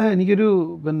 അല്ല, എനിക്കൊരു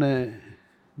പിന്നെ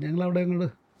ഞങ്ങളവിടെ അങ്ങോട്ട്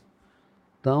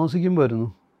താമസിക്കുമ്പോഴായിരുന്നു.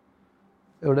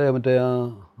 എവിടെ മറ്റേ ആ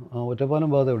ഒറ്റപ്പാലം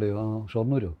ഭാഗത്ത് എവിടെയോ,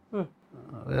 ഷൊർണൂരോ,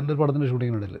 എൻ്റെ ഒരു പടത്തിൻ്റെ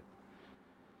ഷൂട്ടിങ്ങിനിടയിൽ.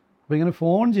 അപ്പോൾ ഇങ്ങനെ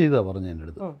ഫോൺ ചെയ്താൽ പറഞ്ഞു എൻ്റെ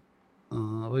അടുത്ത്.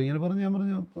 അപ്പോൾ ഇങ്ങനെ പറഞ്ഞു. ഞാൻ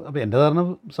പറഞ്ഞു, അപ്പോൾ എൻ്റെ ധാരണ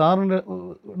സാറിൻ്റെ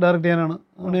ഡയറക്റ്റ് ചെയ്യാനാണ്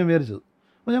അതുകൊണ്ട് ഞാൻ വിചാരിച്ചത്.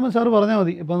 അപ്പോൾ ഞാൻ സാറ് പറഞ്ഞാൽ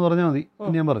മതി, ഇപ്പം എന്ന് പറഞ്ഞാൽ മതി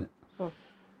എന്ന് ഞാൻ പറഞ്ഞു.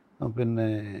 പിന്നെ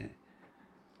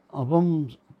അപ്പം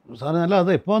സാറ് അല്ല,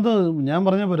 അത് എപ്പോൾ അത് ഞാൻ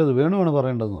പറഞ്ഞാൽ പോലും അത് വേണുവാണ്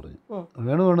പറയേണ്ടതെന്ന് പറഞ്ഞു.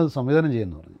 വേണുവാണ് സംവിധാനം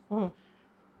ചെയ്യുമെന്ന് പറഞ്ഞു.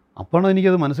 അപ്പോഴാണ്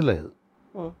എനിക്കത് മനസ്സിലായത്.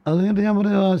 അത് കഴിഞ്ഞിട്ട് ഞാൻ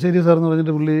പറഞ്ഞു ശരി സാർ എന്ന്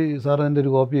പറഞ്ഞിട്ട് പുള്ളി സാർ എൻ്റെ ഒരു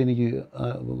കോപ്പി എനിക്ക്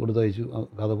കൊടുത്തയച്ചു,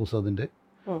 കഥാപുസ്തകത്തിൻ്റെ.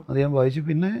 അത് ഞാൻ വായിച്ചു.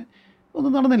 പിന്നെ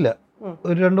ഒന്നും നടന്നില്ല.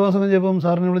 ഒരു 2 മാസം കഴിഞ്ഞപ്പം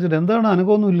സാറിനെ വിളിച്ചിട്ട് എന്താണ്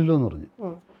അനക്കമൊന്നും ഇല്ലല്ലോ എന്ന് പറഞ്ഞു.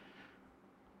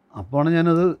 അപ്പോഴാണ്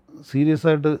ഞാനത്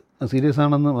സീരിയസ്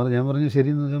ആണെന്ന് പറഞ്ഞു. ഞാൻ പറഞ്ഞു ശരി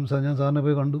എന്ന്. ഞാൻ സാറിനെ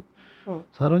പോയി കണ്ടു.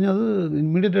 സാർ പറഞ്ഞു അത്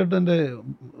ഇമ്മീഡിയറ്റ് ആയിട്ട് എൻ്റെ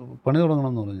പണി തുടങ്ങണം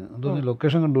എന്ന് പറഞ്ഞു. എന്നിട്ട് പറഞ്ഞു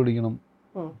ലൊക്കേഷൻ കണ്ടുപിടിക്കണം,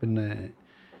 പിന്നെ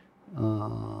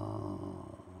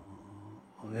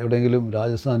എവിടെയെങ്കിലും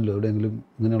രാജസ്ഥാനിലോ എവിടെയെങ്കിലും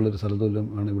ഇങ്ങനെയുള്ളൊരു സ്ഥലത്തും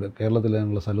വേണം, ഇവിടെ കേരളത്തിൽ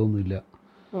അതിനുള്ള സ്ഥലമൊന്നുമില്ല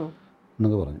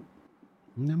എന്നൊക്കെ പറഞ്ഞു.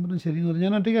 ഞാൻ പറഞ്ഞു ശരി എന്ന് പറഞ്ഞു.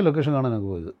 ഞാൻ ഒറ്റയ്ക്കാണ് ലൊക്കേഷൻ കാണാനൊക്കെ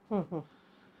പോയത്.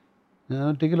 ഞാൻ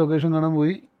ഒറ്റയ്ക്ക് ലൊക്കേഷൻ കാണാൻ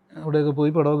പോയി. അവിടെയൊക്കെ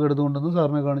പോയി പടമൊക്കെ എടുത്തുകൊണ്ടുവന്ന്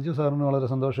സാറിനെ കാണിച്ചു. സാറിന് വളരെ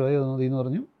സന്തോഷമായി, അത് മതി എന്ന്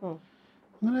പറഞ്ഞു.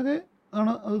 അങ്ങനെയൊക്കെ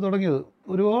ആണ് അത് തുടങ്ങിയത്.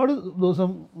 ഒരുപാട് ദിവസം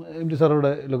MT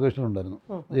സാറുടെ ലൊക്കേഷനിലുണ്ടായിരുന്നു,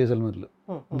 ജയ്സൽമേറിൽ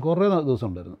കുറേ ദിവസം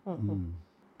ഉണ്ടായിരുന്നു.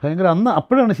 ഭയങ്കര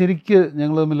അപ്പോഴാണ് ശരിക്ക്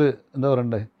ഞങ്ങൾ തമ്മിൽ എന്താ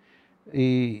പറയണ്ടേ,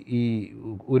 ഈ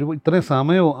ഒരു ഇത്രയും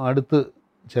സമയവും അടുത്ത്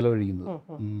ചിലവഴിക്കുന്നത്.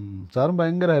 സാറും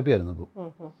ഭയങ്കര ഹാപ്പി ആയിരുന്നു. അപ്പോൾ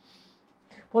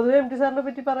പൊതുവെ MT സാറിനെ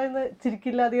പറ്റി പറയുന്നത്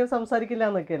ചിരിക്കില്ല, അധികം സംസാരിക്കില്ല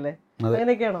എന്നൊക്കെയല്ലേ,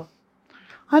 അങ്ങനെയൊക്കെയാണോ?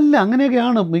 അല്ല,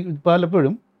 അങ്ങനെയൊക്കെയാണ്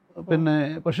പലപ്പോഴും. പിന്നെ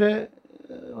പക്ഷേ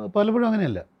പലപ്പോഴും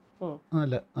അങ്ങനെയല്ല.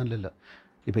 അല്ലല്ല.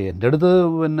 ഇപ്പം എൻ്റെ അടുത്ത്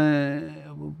പിന്നെ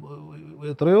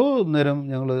എത്രയോ നേരം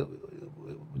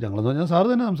ഞങ്ങളെന്ന് പറഞ്ഞാൽ സാറ്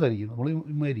തന്നെ സംസാരിക്കും, നമ്മൾ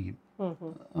ഇമ്മായിരിക്കും.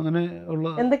 അങ്ങനെ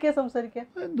ഉള്ള എന്തൊക്കെയാ സംസാരിക്കുക?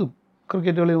 എന്തും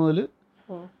ക്രിക്കറ്റ് കളി മുതൽ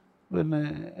പിന്നെ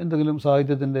എന്തെങ്കിലും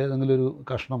സാഹിത്യത്തിൻ്റെ ഏതെങ്കിലും ഒരു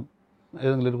കഷ്ണം,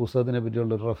 ഏതെങ്കിലും ഒരു പുസ്തകത്തിനെ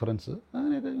പറ്റിയുള്ളൊരു റെഫറൻസ്,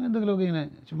 അങ്ങനെയൊക്കെ എന്തെങ്കിലുമൊക്കെ ഇങ്ങനെ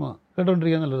ചുമ്മാ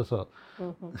കേട്ടോണ്ടിരിക്കാൻ നല്ല രസമാണ്.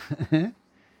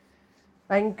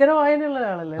 ഭയങ്കര വായനയുള്ള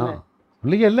ഒരാളല്ലേ?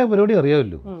 പുള്ളിക്ക് എല്ലാ പരിപാടിയും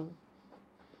അറിയാമല്ലോ.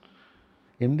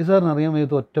 MT സാറിന് അറിയാൻ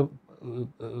വയ്യാത്ത ഒറ്റ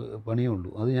പണിയേ ഉള്ളൂ.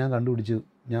 അത് ഞാൻ കണ്ടുപിടിച്ച്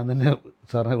ഞാൻ തന്നെ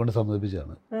സാറിനെ കൊണ്ട്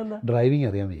സമ്മതിപ്പിച്ചതാണ്. ഡ്രൈവിങ്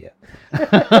അറിയാൻ വയ്യ.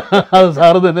 അത്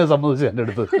സാറ് തന്നെ സമ്മതിച്ചു എൻ്റെ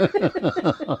അടുത്ത്.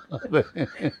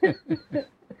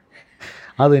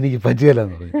 അതെനിക്ക്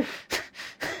പറ്റുകയില്ലെന്ന് പറഞ്ഞു.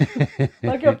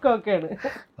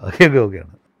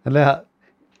 ഓക്കെയാണ്. അല്ല,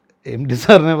 MT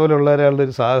സാറിനെ പോലെയുള്ള ഒരാളുടെ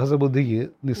ഒരു സാഹസ ബുദ്ധിക്ക്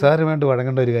നിസ്സാരമായിട്ട്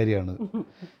വഴങ്ങേണ്ട ഒരു കാര്യമാണ്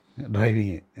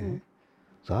ഡ്രൈവിങ്.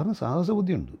 സാറിന് സാഹസ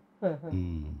ബുദ്ധിയുണ്ട്,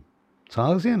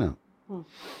 സാഹസികനാണ്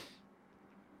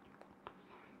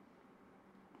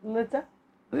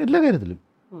എല്ലാ കാര്യത്തിലും.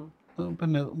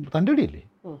 പിന്നെ തൻ്റെ അടിയല്ലേ,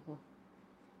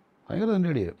 ഭയങ്കര തൻ്റെ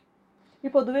അടിയാണ്. ഈ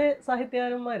പൊതുവെ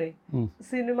സാഹിത്യകാരന്മാരെ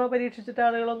സിനിമ പരീക്ഷിച്ചിട്ട്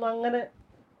ആളുകളൊന്നും അങ്ങനെ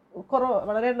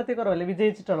വളരെ എണ്ണത്തിൽ കുറവല്ലേ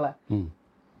വിജയിച്ചിട്ടുള്ള.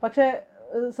 പക്ഷെ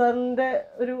സാറിൻ്റെ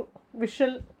ഒരു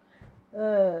വിഷ്വൽ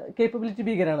കേപ്പബിലിറ്റി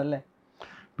ഭീകരാണല്ലേ?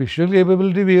 വിഷ്വൽ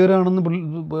കേപ്പബിലിറ്റി ഭീകരാണെന്ന്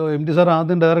MT സാർ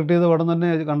ആദ്യം ഡയറക്റ്റ് ചെയ്ത പടം തന്നെ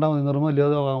കണ്ടാൽ മതി. നിർമ്മല്ല,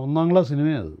 അത് 1ാം ക്ലാസ്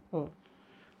സിനിമയാണ്.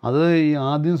 അത് ഈ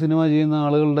ആദ്യം സിനിമ ചെയ്യുന്ന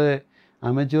ആളുകളുടെ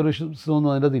അമച്വറിസമൊന്നും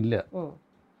അതിൻ്റെ അതില്ല.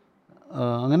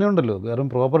 അങ്ങനെയുണ്ടല്ലോ, കാരണം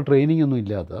പ്രോപ്പർ ട്രെയിനിങ് ഒന്നും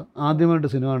ഇല്ലാത്ത ആദ്യമായിട്ട്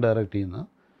സിനിമ ഡയറക്റ്റ് ചെയ്യുന്ന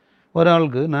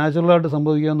ഒരാൾക്ക് നാച്ചുറലായിട്ട്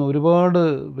സംഭവിക്കാവുന്ന ഒരുപാട്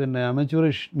പിന്നെ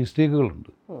അമച്വറിഷ് മിസ്റ്റേക്കുകളുണ്ട്.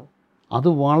 അത്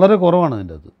വളരെ കുറവാണ്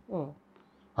അതിൻ്റെ അത്.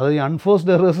 അത് ഈ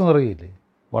അൺഫോഴ്സ്ഡ് എറേഴ്സ് എന്ന് പറയില്ലേ,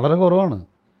 വളരെ കുറവാണ്.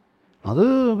 അത്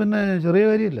പിന്നെ ചെറിയ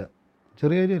കാര്യമല്ല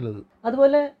അത്.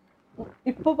 അതുപോലെ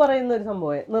ഇപ്പോൾ പറയുന്ന ഒരു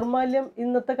സംഭവം നിർമാല്യം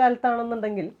ഇന്നത്തെ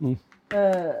കാലത്താണെന്നുണ്ടെങ്കിൽ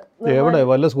എവിടെ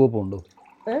വല്ല സ്കോപ്പും ഉണ്ടോ?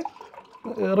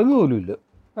 ഇറങ്ങുക പോലും ഇല്ല.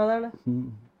 അതാണ്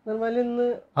നിർമാല്യം.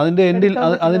 അതിൻ്റെ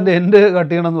എൻഡ് കട്ട്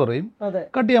ചെയ്യണമെന്ന് പറയും,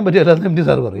 കട്ട് ചെയ്യാൻ പറ്റില്ല MT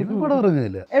സാർ പറയും, ഇവിടെ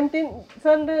ഇറങ്ങുന്നില്ല. MT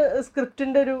സാറിൻ്റെ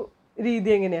സ്ക്രിപ്റ്റിൻ്റെ ഒരു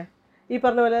രീതി എങ്ങനെയാ? ഈ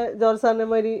പറഞ്ഞ പോലെ ജോർജ് സാറിനെ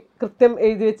മാതിരി കൃത്യം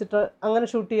എഴുതി വെച്ചിട്ട് അങ്ങനെ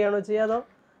ഷൂട്ട് ചെയ്യാണോ ചെയ്യുക, അതോ?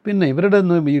 പിന്നെ ഇവരുടെ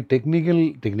ഒന്നും ഈ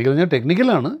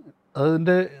ടെക്നിക്കലാണ്.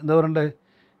 അതിൻ്റെ എന്താ പറയണ്ടേ,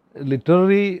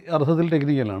 ലിറ്റററി അർത്ഥത്തിൽ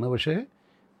ടെക്നിക്കലാണ്. പക്ഷേ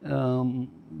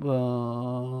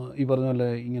ഈ പറഞ്ഞ പോലെ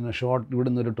ഇങ്ങനെ ഷോട്ട്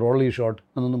ഇവിടുന്ന് ഒരു ട്രോളി ഷോട്ട്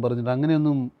എന്നൊന്നും പറഞ്ഞിട്ട്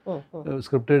അങ്ങനെയൊന്നും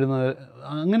സ്ക്രിപ്റ്റ് എഴുതുന്ന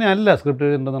അങ്ങനെയല്ല സ്ക്രിപ്റ്റ്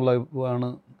എഴുതേണ്ടെന്നുള്ള ആണ്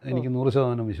എനിക്ക്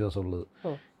 100% വിശ്വാസമുള്ളത്.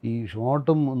 ഈ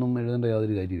ഷോട്ടും ഒന്നും എഴുതേണ്ട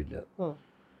യാതൊരു കാര്യമില്ല.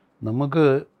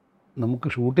 നമുക്ക്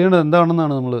ഷൂട്ട് ചെയ്യേണ്ടത്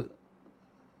എന്താണെന്നാണ് നമ്മൾ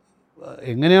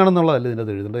എങ്ങനെയാണെന്നുള്ളതല്ല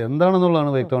ഇതിനകത്ത് എഴുതേണ്ടത്, എന്താണെന്നുള്ളതാണ്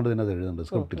വ്യക്തമായിട്ട് ഇതിനകത്ത് എഴുതേണ്ടത്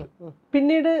സ്ക്രിപ്റ്റിൽ.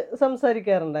 പിന്നീട്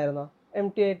സംസാരിക്കാറുണ്ടായിരുന്നോ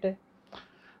MT ആയിട്ട്?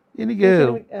 എനിക്ക്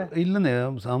ഇല്ലെന്നേ,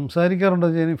 സംസാരിക്കാറുണ്ടോ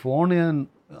ഞാൻ ഫോൺ ഞാൻ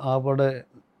അവിടെ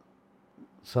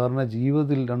സാറിനെ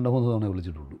ജീവിതത്തിൽ 2-3 തവണ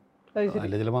വിളിച്ചിട്ടുള്ളൂ.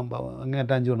 അല്ല ചിലപ്പോൾ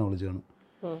അങ്ങേറ്റ 5 തവണ വിളിച്ചാണ്.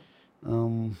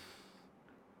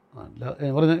 അല്ല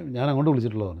പറഞ്ഞ ഞാൻ അങ്ങോട്ട്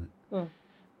വിളിച്ചിട്ടുള്ള പറഞ്ഞു.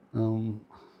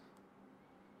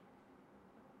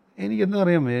 എനിക്കെന്താ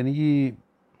അറിയാം, എനിക്ക്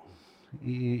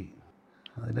ഈ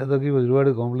അതിനകത്തൊക്കെ ഒരുപാട്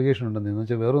കോംപ്ലിക്കേഷൻ ഉണ്ടെന്ന്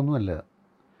വെച്ചാൽ വേറെ ഒന്നുമല്ല.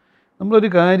 നമ്മളൊരു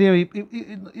കാര്യം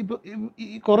ഇപ്പോൾ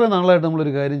ഈ കുറേ നാളായിട്ട്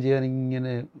നമ്മളൊരു കാര്യം ചെയ്യാൻ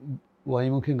ഇങ്ങനെ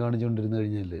വൈമുഖ്യം കാണിച്ചുകൊണ്ടിരുന്നു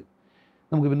കഴിഞ്ഞാൽ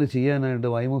നമുക്ക് പിന്നെ ചെയ്യാനായിട്ട്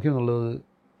വൈമുഖ്യം എന്നുള്ളത്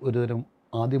ഒരുതരം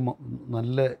ആദ്യം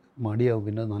നല്ല മടിയാവും,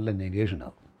 പിന്നെ നല്ല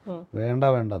നെഗേഷനാകും,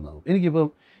 വേണ്ടെന്നാകും. എനിക്കിപ്പോൾ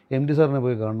MT സാറിനെ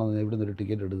പോയി കാണണമെന്ന് ഇവിടെ നിന്നൊരു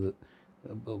ടിക്കറ്റ് എടുത്ത്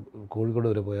കോഴിക്കോട്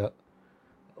വരെ പോയാൽ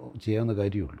ചെയ്യാവുന്ന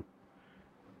കാര്യമുള്ളൂ.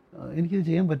 എനിക്കത്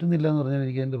ചെയ്യാൻ പറ്റുന്നില്ല എന്ന് പറഞ്ഞാൽ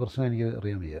എനിക്ക് എൻ്റെ പ്രശ്നം എനിക്ക്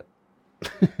അറിയാൻ വയ്യ.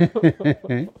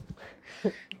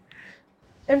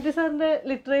 MT സാറിൻ്റെ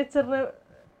ലിറ്ററേച്ചറിന്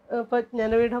ഇപ്പോൾ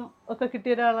ജ്ഞാനപീഠം ഒക്കെ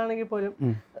കിട്ടിയ ഒരാളാണെങ്കിൽ പോലും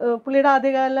പുള്ളിയുടെ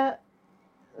ആദ്യകാല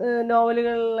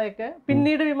നോവലുകളിലൊക്കെ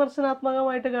പിന്നീട്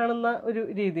വിമർശനാത്മകമായിട്ട് കാണുന്ന ഒരു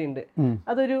രീതിയുണ്ട്.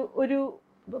 അതൊരു ഒരു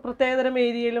പ്രത്യേകതരം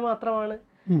ഏരിയയിൽ മാത്രമാണ്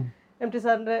MT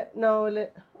സാറിൻ്റെ നോവല്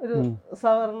ഒരു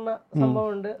സവർണ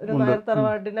സംഭവമുണ്ട്, ഒരു നായർ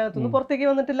തറവാടിനകത്തുനിന്ന് പുറത്തേക്ക്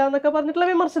വന്നിട്ടില്ല എന്നൊക്കെ പറഞ്ഞിട്ടുള്ള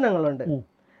വിമർശനങ്ങളുണ്ട്.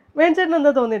 വേണുചേട്ടൻ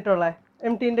എന്താ തോന്നിയിട്ടുള്ളത്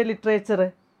MTൻ്റെ ലിറ്ററേച്ചർ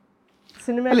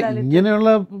സിനിമ? ഇങ്ങനെയുള്ള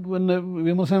പിന്നെ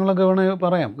വിമർശനങ്ങളൊക്കെ വേണമെങ്കിൽ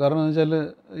പറയാം. കാരണം എന്ന് വെച്ചാൽ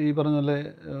ഈ പറഞ്ഞ പോലെ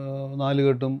 4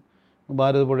 കെട്ടും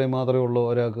ഭാരതപ്പുഴയും മാത്രമേ ഉള്ളൂ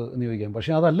ഒരാൾക്ക് എന്ന് ചോദിക്കാം.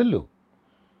 പക്ഷേ അതല്ലല്ലോ,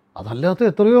 അതല്ലാത്ത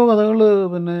എത്രയോ കഥകൾ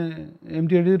പിന്നെ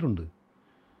MT എഴുതിയിട്ടുണ്ട്,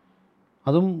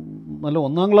 അതും നല്ല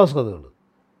 1ാം ക്ലാസ് കഥകൾ.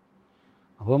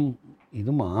 അപ്പം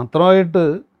ഇത് മാത്രമായിട്ട്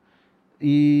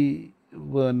ഈ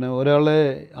പിന്നെ ഒരാളെ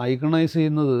ഐക്കണൈസ്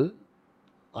ചെയ്യുന്നത്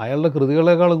അയാളുടെ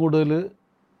കൃതികളെക്കാളും കൂടുതൽ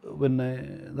പിന്നെ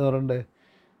എന്താ പറയണ്ടേ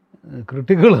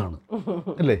ക്രിട്ടിക്കുകളാണ്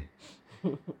അല്ലേ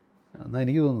എന്നാണ്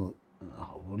എനിക്ക് തോന്നുന്നത്.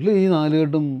 പുള്ളി ഈ 4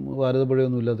 കെട്ടും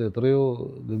ഭാരതപ്പുഴയൊന്നും ഇല്ലാത്ത എത്രയോ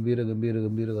ഗംഭീര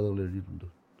കഥകൾ എഴുതിയിട്ടുണ്ട്.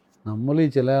 നമ്മൾ ഈ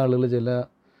ചില ആളുകൾ ചില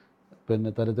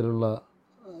പിന്നെ തരത്തിലുള്ള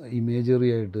ഇമേജറി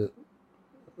ആയിട്ട്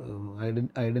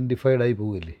ഐഡൻറ്റിഫൈഡായി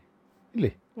പോവുകയല്ലേ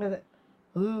ഇല്ലേ?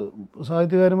 അത്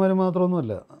സാഹിത്യകാരന്മാർ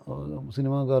മാത്രമൊന്നുമല്ല,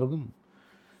 സിനിമാക്കാർക്കും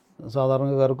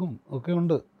സാധാരണക്കാർക്കും ഒക്കെ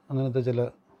ഉണ്ട് അങ്ങനത്തെ ചില.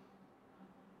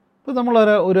 ഇപ്പോൾ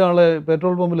ഒരാളെ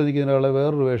പെട്രോൾ പമ്പിൽ നിൽക്കുന്ന ഒരാളെ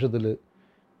വേറൊരു വേഷത്തിൽ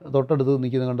തൊട്ടടുത്ത്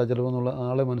നിൽക്കുന്ന കണ്ടാൽ ചിലപ്പോൾ എന്നുള്ള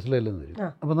ആളെ മനസ്സിലായില്ലെന്ന് വരും.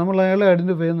 അപ്പോൾ നമ്മൾ അയാളെ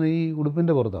ഐഡൻറ്റിഫൈ ചെയ്യുന്ന ഈ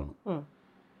ഉടുപ്പിൻ്റെ പുറത്താണ്.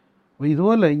 അപ്പോൾ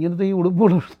ഇതുപോലെ ഇങ്ങനത്തെ ഈ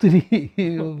ഉടുപ്പുകൾ ഒത്തിരി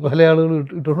പല ആളുകൾ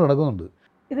ഇട്ടുകൊണ്ട് നടക്കുന്നുണ്ട്.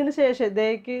 ഇതിന് ശേഷം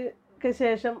ദയക്ക്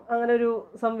ശേഷം അങ്ങനെ ഒരു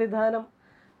സംവിധാനം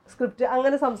സ്ക്രിപ്റ്റ്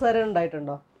അങ്ങനെ സംസാരം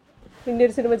ഉണ്ടായിട്ടുണ്ടോ? പിന്നെ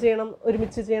ഒരു സിനിമ ചെയ്യണം,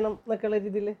 ഒരുമിച്ച് ചെയ്യണം എന്നൊക്കെയുള്ള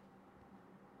രീതിയിൽ?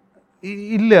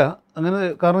 ഇല്ല അങ്ങനെ.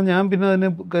 കാരണം ഞാൻ പിന്നെ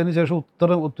അതിന് ശേഷം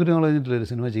ഒത്തിരി നാൾ കഴിഞ്ഞിട്ടില്ല ഒരു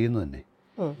സിനിമ ചെയ്യുന്നത് തന്നെ.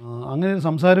 അങ്ങനെ ഒരു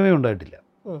സംസാരമേ ഉണ്ടായിട്ടില്ല.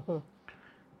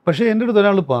 പക്ഷേ എൻ്റെ അടുത്ത്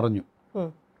ഒരാൾ പറഞ്ഞു,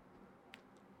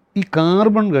 ഈ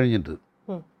കാർബൺ കഴിഞ്ഞിട്ട്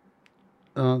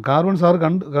കാർബൺ സാറ്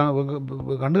കണ്ടു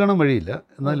കാണാൻ വഴിയില്ല,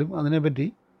 എന്നാലും അതിനെപ്പറ്റി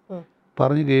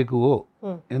പറഞ്ഞു കേൾക്കുവോ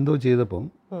എന്തോ ചെയ്തപ്പം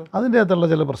അതിൻ്റെ അകത്തുള്ള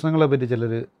ചില പ്രശ്നങ്ങളെ പറ്റി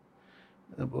ചിലർ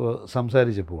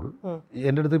സംസാരിച്ചപ്പോൾ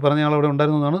എൻ്റെ അടുത്ത് പറഞ്ഞ ആളവിടെ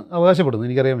ഉണ്ടായിരുന്നതാണ് അവകാശപ്പെടുന്നത്,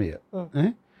 എനിക്കറിയാൻ വയ്യ.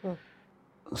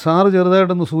 സാറ്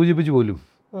ചെറുതായിട്ടൊന്ന് സൂചിപ്പിച്ചു പോലും,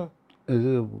 ഇത്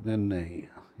പിന്നെ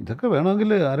ഇതൊക്കെ വേണമെങ്കിൽ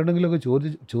ആരോടെങ്കിലുമൊക്കെ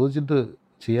ചോദിച്ചിട്ട്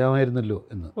ചെയ്യാമായിരുന്നല്ലോ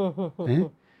എന്ന്.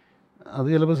 അത്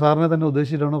ചിലപ്പോൾ സാറിനെ തന്നെ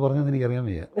ഉദ്ദേശിച്ചിട്ടാണോ പറഞ്ഞതെന്ന് എനിക്കറിയാൻ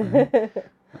വയ്യ.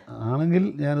 ആണെങ്കിൽ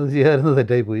ഞാനത് ചെയ്യാമായിരുന്നു,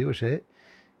 തെറ്റായിപ്പോയി. പക്ഷേ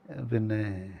പിന്നെ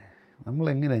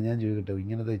നമ്മളെങ്ങനെയാണ്, ഞാൻ ചോദിക്കട്ടെ,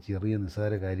 ഇങ്ങനത്തെ ചെറിയ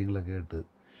നിസ്സാര കാര്യങ്ങളൊക്കെ ആയിട്ട്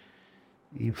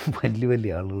ഈ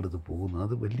വലിയ ആളുകളടുത്ത് പോകുന്നു,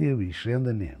 അത് വലിയ വിഷയം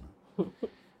തന്നെയാണ്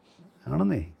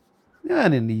ആണെന്നേ. ഞാൻ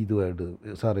എന്നെ ഇതുമായിട്ട്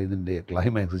സാർ ഇതിൻ്റെ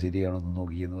ക്ലൈമാക്സ് ശരിയാണോ എന്ന്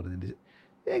നോക്കിയെന്ന് പറഞ്ഞിട്ട്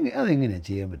അതെങ്ങനെയാണ്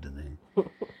ചെയ്യാൻ പറ്റുന്നത്?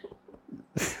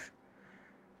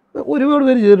 ഒരുപാട്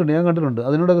പേര് ചെയ്തിട്ടുണ്ട്, ഞാൻ കണ്ടിട്ടുണ്ട്.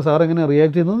 അതിനോടൊക്കെ സാർ എങ്ങനെ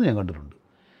റിയാക്ട് ചെയ്യുന്നതെന്ന് ഞാൻ കണ്ടിട്ടുണ്ട്.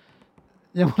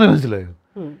 ഞാൻ മനസ്സിലായോ?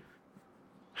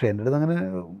 പക്ഷേ എൻ്റെ അടുത്ത് അങ്ങനെ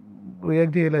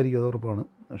റിയാക്ട് ചെയ്യലായിരിക്കും, അത് ഉറപ്പാണ്.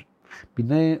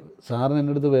 പിന്നെ സാറിന്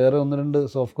എൻ്റെ അടുത്ത് വേറെ 1-2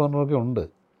 സോഫ്റ്റ് കോർണറൊക്കെ ഉണ്ട്.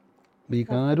 ഈ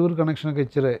കാരൂർ കണക്ഷനൊക്കെ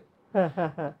ഇച്ചിരി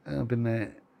പിന്നെ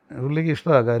പുള്ളിക്ക്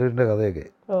ഇഷ്ടമാണ് കാരൂരിൻ്റെ കഥയൊക്കെ.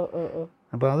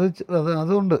 അപ്പോൾ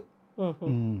അതുകൊണ്ട്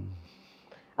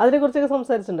അതിനെക്കുറിച്ചൊക്കെ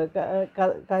സംസാരിച്ചിട്ടുണ്ട്.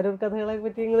 കാരൂർ കഥകളെ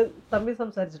പറ്റി നിങ്ങൾ തമ്മിൽ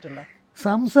സംസാരിച്ചിട്ടുണ്ടോ?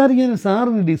 സംസാരിക്കാൻ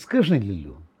സാറിന് ഡിസ്കഷൻ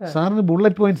ഇല്ലല്ലോ, സാറിന്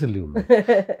ബുള്ളറ്റ് പോയിന്റ്സ് അല്ലേ ഉള്ളൂ.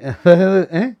 അതായത്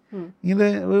ഇങ്ങനെ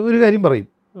ഒരു കാര്യം പറയും,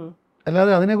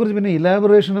 അല്ലാതെ അതിനെക്കുറിച്ച് പിന്നെ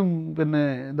ഇലാബറേഷനും പിന്നെ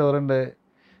എന്താ പറയണ്ടേ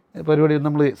പരിപാടി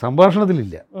നമ്മൾ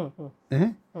സംഭാഷണത്തിലില്ല. ഉം, ഉം,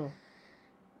 ഉം.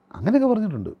 അങ്ങനെയൊക്കെ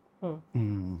പറഞ്ഞിട്ടുണ്ട്.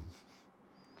 ഉം.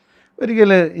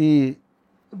 ഒരിക്കൽ ഈ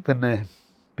പിന്നെ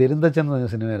പെരുന്തച്ചൻ എന്ന് പറഞ്ഞ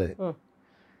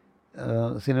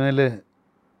സിനിമയിൽ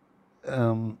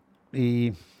ഈ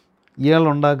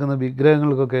ഇയാളുണ്ടാക്കുന്ന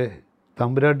വിഗ്രഹങ്ങൾക്കൊക്കെ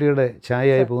തമ്പുരാട്ടിയുടെ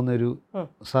ഛായയായി പോകുന്നൊരു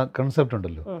കൺസെപ്റ്റ്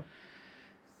ഉണ്ടല്ലോ.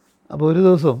 അപ്പോൾ ഒരു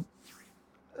ദിവസം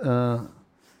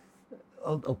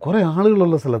കുറേ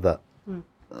ആളുകളുള്ള സ്ഥലത്താണ്.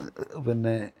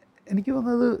 പിന്നെ എനിക്ക്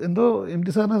വന്നത് എന്തോ എം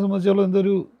ടി സാറിനെ സംബന്ധിച്ചോളം എന്തോ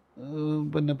ഒരു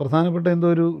പിന്നെ പ്രധാനപ്പെട്ട എന്തോ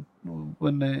ഒരു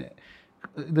പിന്നെ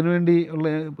ഇതിനു വേണ്ടി ഉള്ള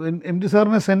എം ടി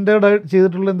സാറിനെ സെൻറ്റേർഡ്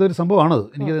ചെയ്തിട്ടുള്ള എന്തോ ഒരു സംഭവമാണത്.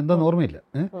 എനിക്കത് എന്താണെന്ന് ഓർമ്മയില്ല.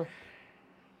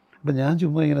 അപ്പം ഞാൻ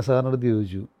ചുമ്മാ ഇങ്ങനെ സാറിനടുത്ത്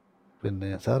ചോദിച്ചു, പിന്നെ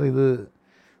സാർ ഇത്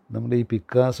നമ്മുടെ ഈ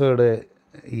പിക്കാസോയുടെ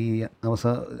ഈ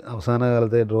അവസാന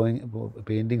കാലത്തെ ഡ്രോയിങ്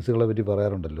പെയിൻറ്റിങ്സുകളെ പറ്റി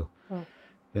പറയാറുണ്ടല്ലോ.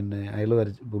 പിന്നെ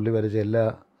പുള്ളി വരച്ച എല്ലാ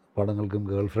പടങ്ങൾക്കും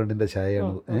ഗേൾ ഫ്രണ്ടിൻ്റെ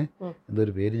ഛായയാണ്. എന്തോ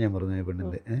ഒരു പേര് ഞാൻ പറഞ്ഞു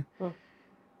പെണ്ണിൻ്റെ.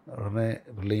 ഉടനെ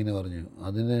പുള്ളി ഇങ്ങനെ പറഞ്ഞു,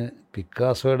 അതിന്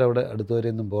പിക്കാസോയുടെ അവിടെ അടുത്ത്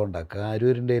വരെയൊന്നും പോകണ്ട,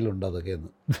 കാരൂരിൻ്റെ കയ്യിലുണ്ട് അതൊക്കെയെന്ന്.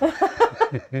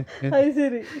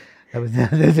 അപ്പം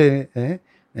ഞാൻ ചോദിച്ചു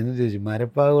എന്ന് ചോദിച്ചു,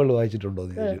 മരപ്പാകുകൾ വായിച്ചിട്ടുണ്ടോ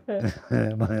എന്ന് ചോദിച്ചു.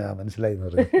 മനസ്സിലായി എന്ന്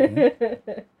പറഞ്ഞു.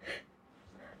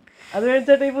 അത്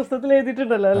കഴിച്ചിട്ട് ഈ പുസ്തകത്തിൽ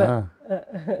എഴുതിയിട്ടുണ്ടല്ലോ അല്ലേ?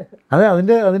 അതെ,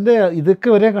 അതിൻ്റെ ഇതൊക്കെ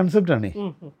ഒരേ കൺസെപ്റ്റാണ്.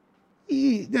 ഈ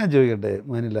ഞാൻ ചോദിക്കട്ടെ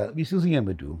മാനില്ല, വിശ്വസിക്കാൻ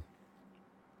പറ്റുമോ?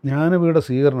 ജ്ഞാനപീഠ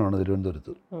സ്വീകരണമാണ്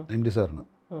തിരുവനന്തപുരത്ത് എം ടി സാറിന്.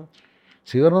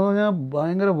 സ്വീകരണം എന്ന് പറഞ്ഞാൽ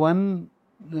ഭയങ്കര വൻ,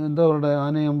 എന്താ പറയുക,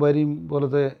 ആനയും അമ്പാരിയും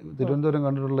പോലത്തെ തിരുവനന്തപുരം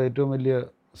കണ്ടിട്ടുള്ള ഏറ്റവും വലിയ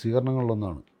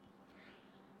സ്വീകരണങ്ങളിലൊന്നാണ്.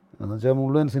 എന്നുവെച്ചാൽ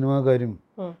മുഴുവൻ സിനിമാക്കാരും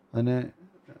അതിനെ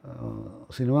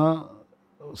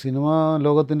സിനിമാ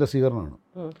ലോകത്തിൻ്റെ സ്വീകരണമാണ്.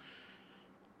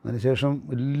 അതിനുശേഷം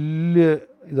വലിയ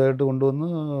ഇതായിട്ട് കൊണ്ടുവന്ന്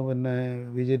പിന്നെ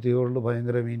VJT ഹോളിൽ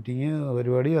ഭയങ്കര മീറ്റിങ്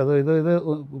പരിപാടി, ഇത്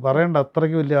പറയേണ്ട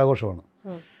അത്രയ്ക്ക് വലിയ ആഘോഷമാണ്.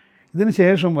 ഇതിന്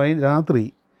ശേഷം രാത്രി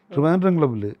ട്രിവാൻഡ്രം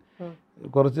ക്ലബ്ബിൽ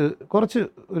കുറച്ച്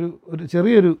ഒരു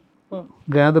ചെറിയൊരു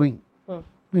ഗാദറിങ്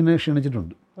നിന്നെ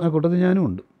ക്ഷണിച്ചിട്ടുണ്ട്. ആ കൂട്ടത്തിൽ ഞാനും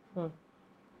ഉണ്ട്.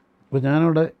 അപ്പോൾ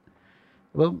ഞാനവിടെ,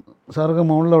 അപ്പം സാറൊക്കെ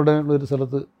മുകളിലവിടെ ഉള്ള ഒരു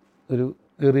സ്ഥലത്ത് ഒരു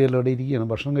ഏരിയയിൽ അവിടെ ഇരിക്കുകയാണ്,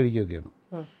 ഭക്ഷണം കഴിക്കുകയൊക്കെയാണ്.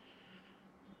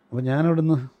 അപ്പോൾ ഞാനവിടെ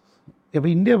നിന്ന്, അപ്പോൾ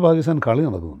ഇന്ത്യ പാകിസ്ഥാൻ കളി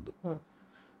നടക്കുന്നുണ്ട്.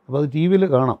 അപ്പോൾ അത് TV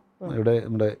കാണാം, ഇവിടെ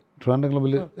നമ്മുടെ ട്രിവാൻഡ്രം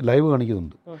ക്ലബ്ബിൽ ലൈവ്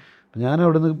കാണിക്കുന്നുണ്ട്. അപ്പം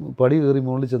ഞാനവിടെ നിന്ന് പടി കയറി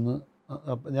മുകളിൽ ചെന്ന്,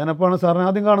 ഞാനപ്പോഴാണ് സാറിനെ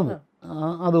ആദ്യം കാണുന്നത്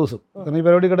ആ ദിവസം. കാരണം ഈ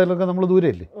പരിപാടി കടയിലൊക്കെ നമ്മൾ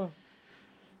ദൂരെയല്ലേ.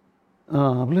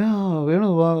 അപ്പോൾ വേണു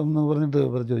വാ എന്ന് പറഞ്ഞിട്ട്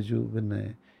ചോദിച്ചു, പിന്നെ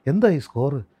എന്താ ഈ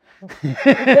സ്കോറ്?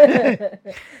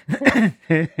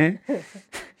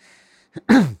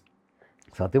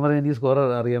 സത്യം പറഞ്ഞാൽ എനിക്ക് സ്കോർ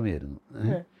അറിയാമായിരുന്നു.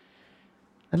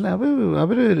 അല്ല,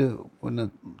 അവർ പിന്നെ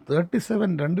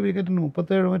 37 2 വിക്കറ്റിന്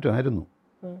 37 മറ്റോ ആയിരുന്നു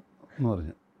എന്ന്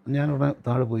പറഞ്ഞു. ഞാനിവിടെ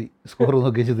താഴെ പോയി സ്കോർ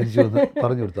നോക്കി തിരിച്ചു വന്ന്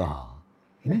പറഞ്ഞു കൊടുത്തു,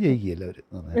 ഇനി ജയിക്കുകയല്ല അവർ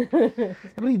എന്ന് പറഞ്ഞു.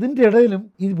 അപ്പോൾ ഇതിൻ്റെ ഇടയിലും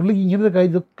ഈ പുള്ളി ഇങ്ങനത്തെ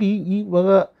കാര്യം ഇതൊക്കെ ഈ വക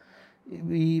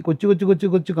ഈ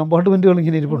കൊച്ചു കമ്പാർട്ട്മെൻറ്റുകൾ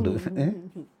ഇങ്ങനെ ഇരിപ്പുണ്ട്.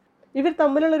 ഇവർ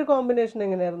തമ്മിലുള്ളൊരു കോമ്പിനേഷൻ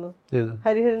എങ്ങനെയായിരുന്നു?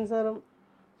 ഹരിഹരൻ സാറും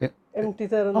MT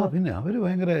സാറും. പിന്നെ അവർ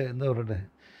ഭയങ്കര എന്താ പറയട്ടെ,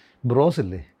 ബ്രോസ്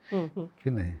അല്ലേ.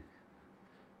 പിന്നെ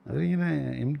അവരിങ്ങനെ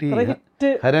MT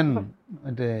ഹരൻ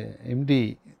മറ്റേ MT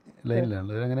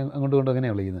ലൈനിലാണ് അങ്ങനെ അങ്ങോട്ടും ഇങ്ങോട്ടും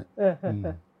അങ്ങനെയാണ്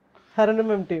വിളിക്കുന്നത്. ഹരനും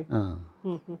MTയും.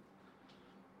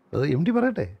 അത് MT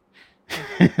പറയട്ടെ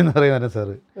എന്ന് പറയുവാനെ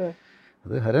സാറ്,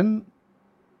 അത് ഹരൻ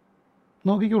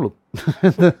നോക്കിക്കോളും.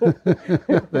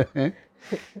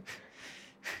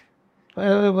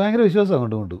 ഭയങ്കര വിശ്വാസം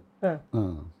അങ്ങോട്ടും ഇങ്ങോട്ടും.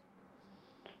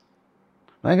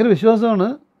 ഭയങ്കര വിശ്വാസമാണ്,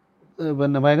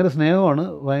 പിന്നെ ഭയങ്കര സ്നേഹമാണ്,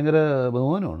 ഭയങ്കര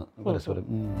ബഹുമാനമാണ് പരസ്പരം.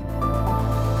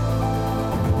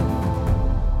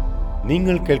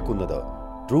 നിങ്ങൾ കേൾക്കുന്നത്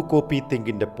ട്രൂ കോപ്പി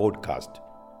തിങ്കിൻ്റെ പോഡ്കാസ്റ്റ്.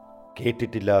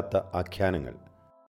 കേട്ടിട്ടില്ലാത്ത ആഖ്യാനങ്ങൾ.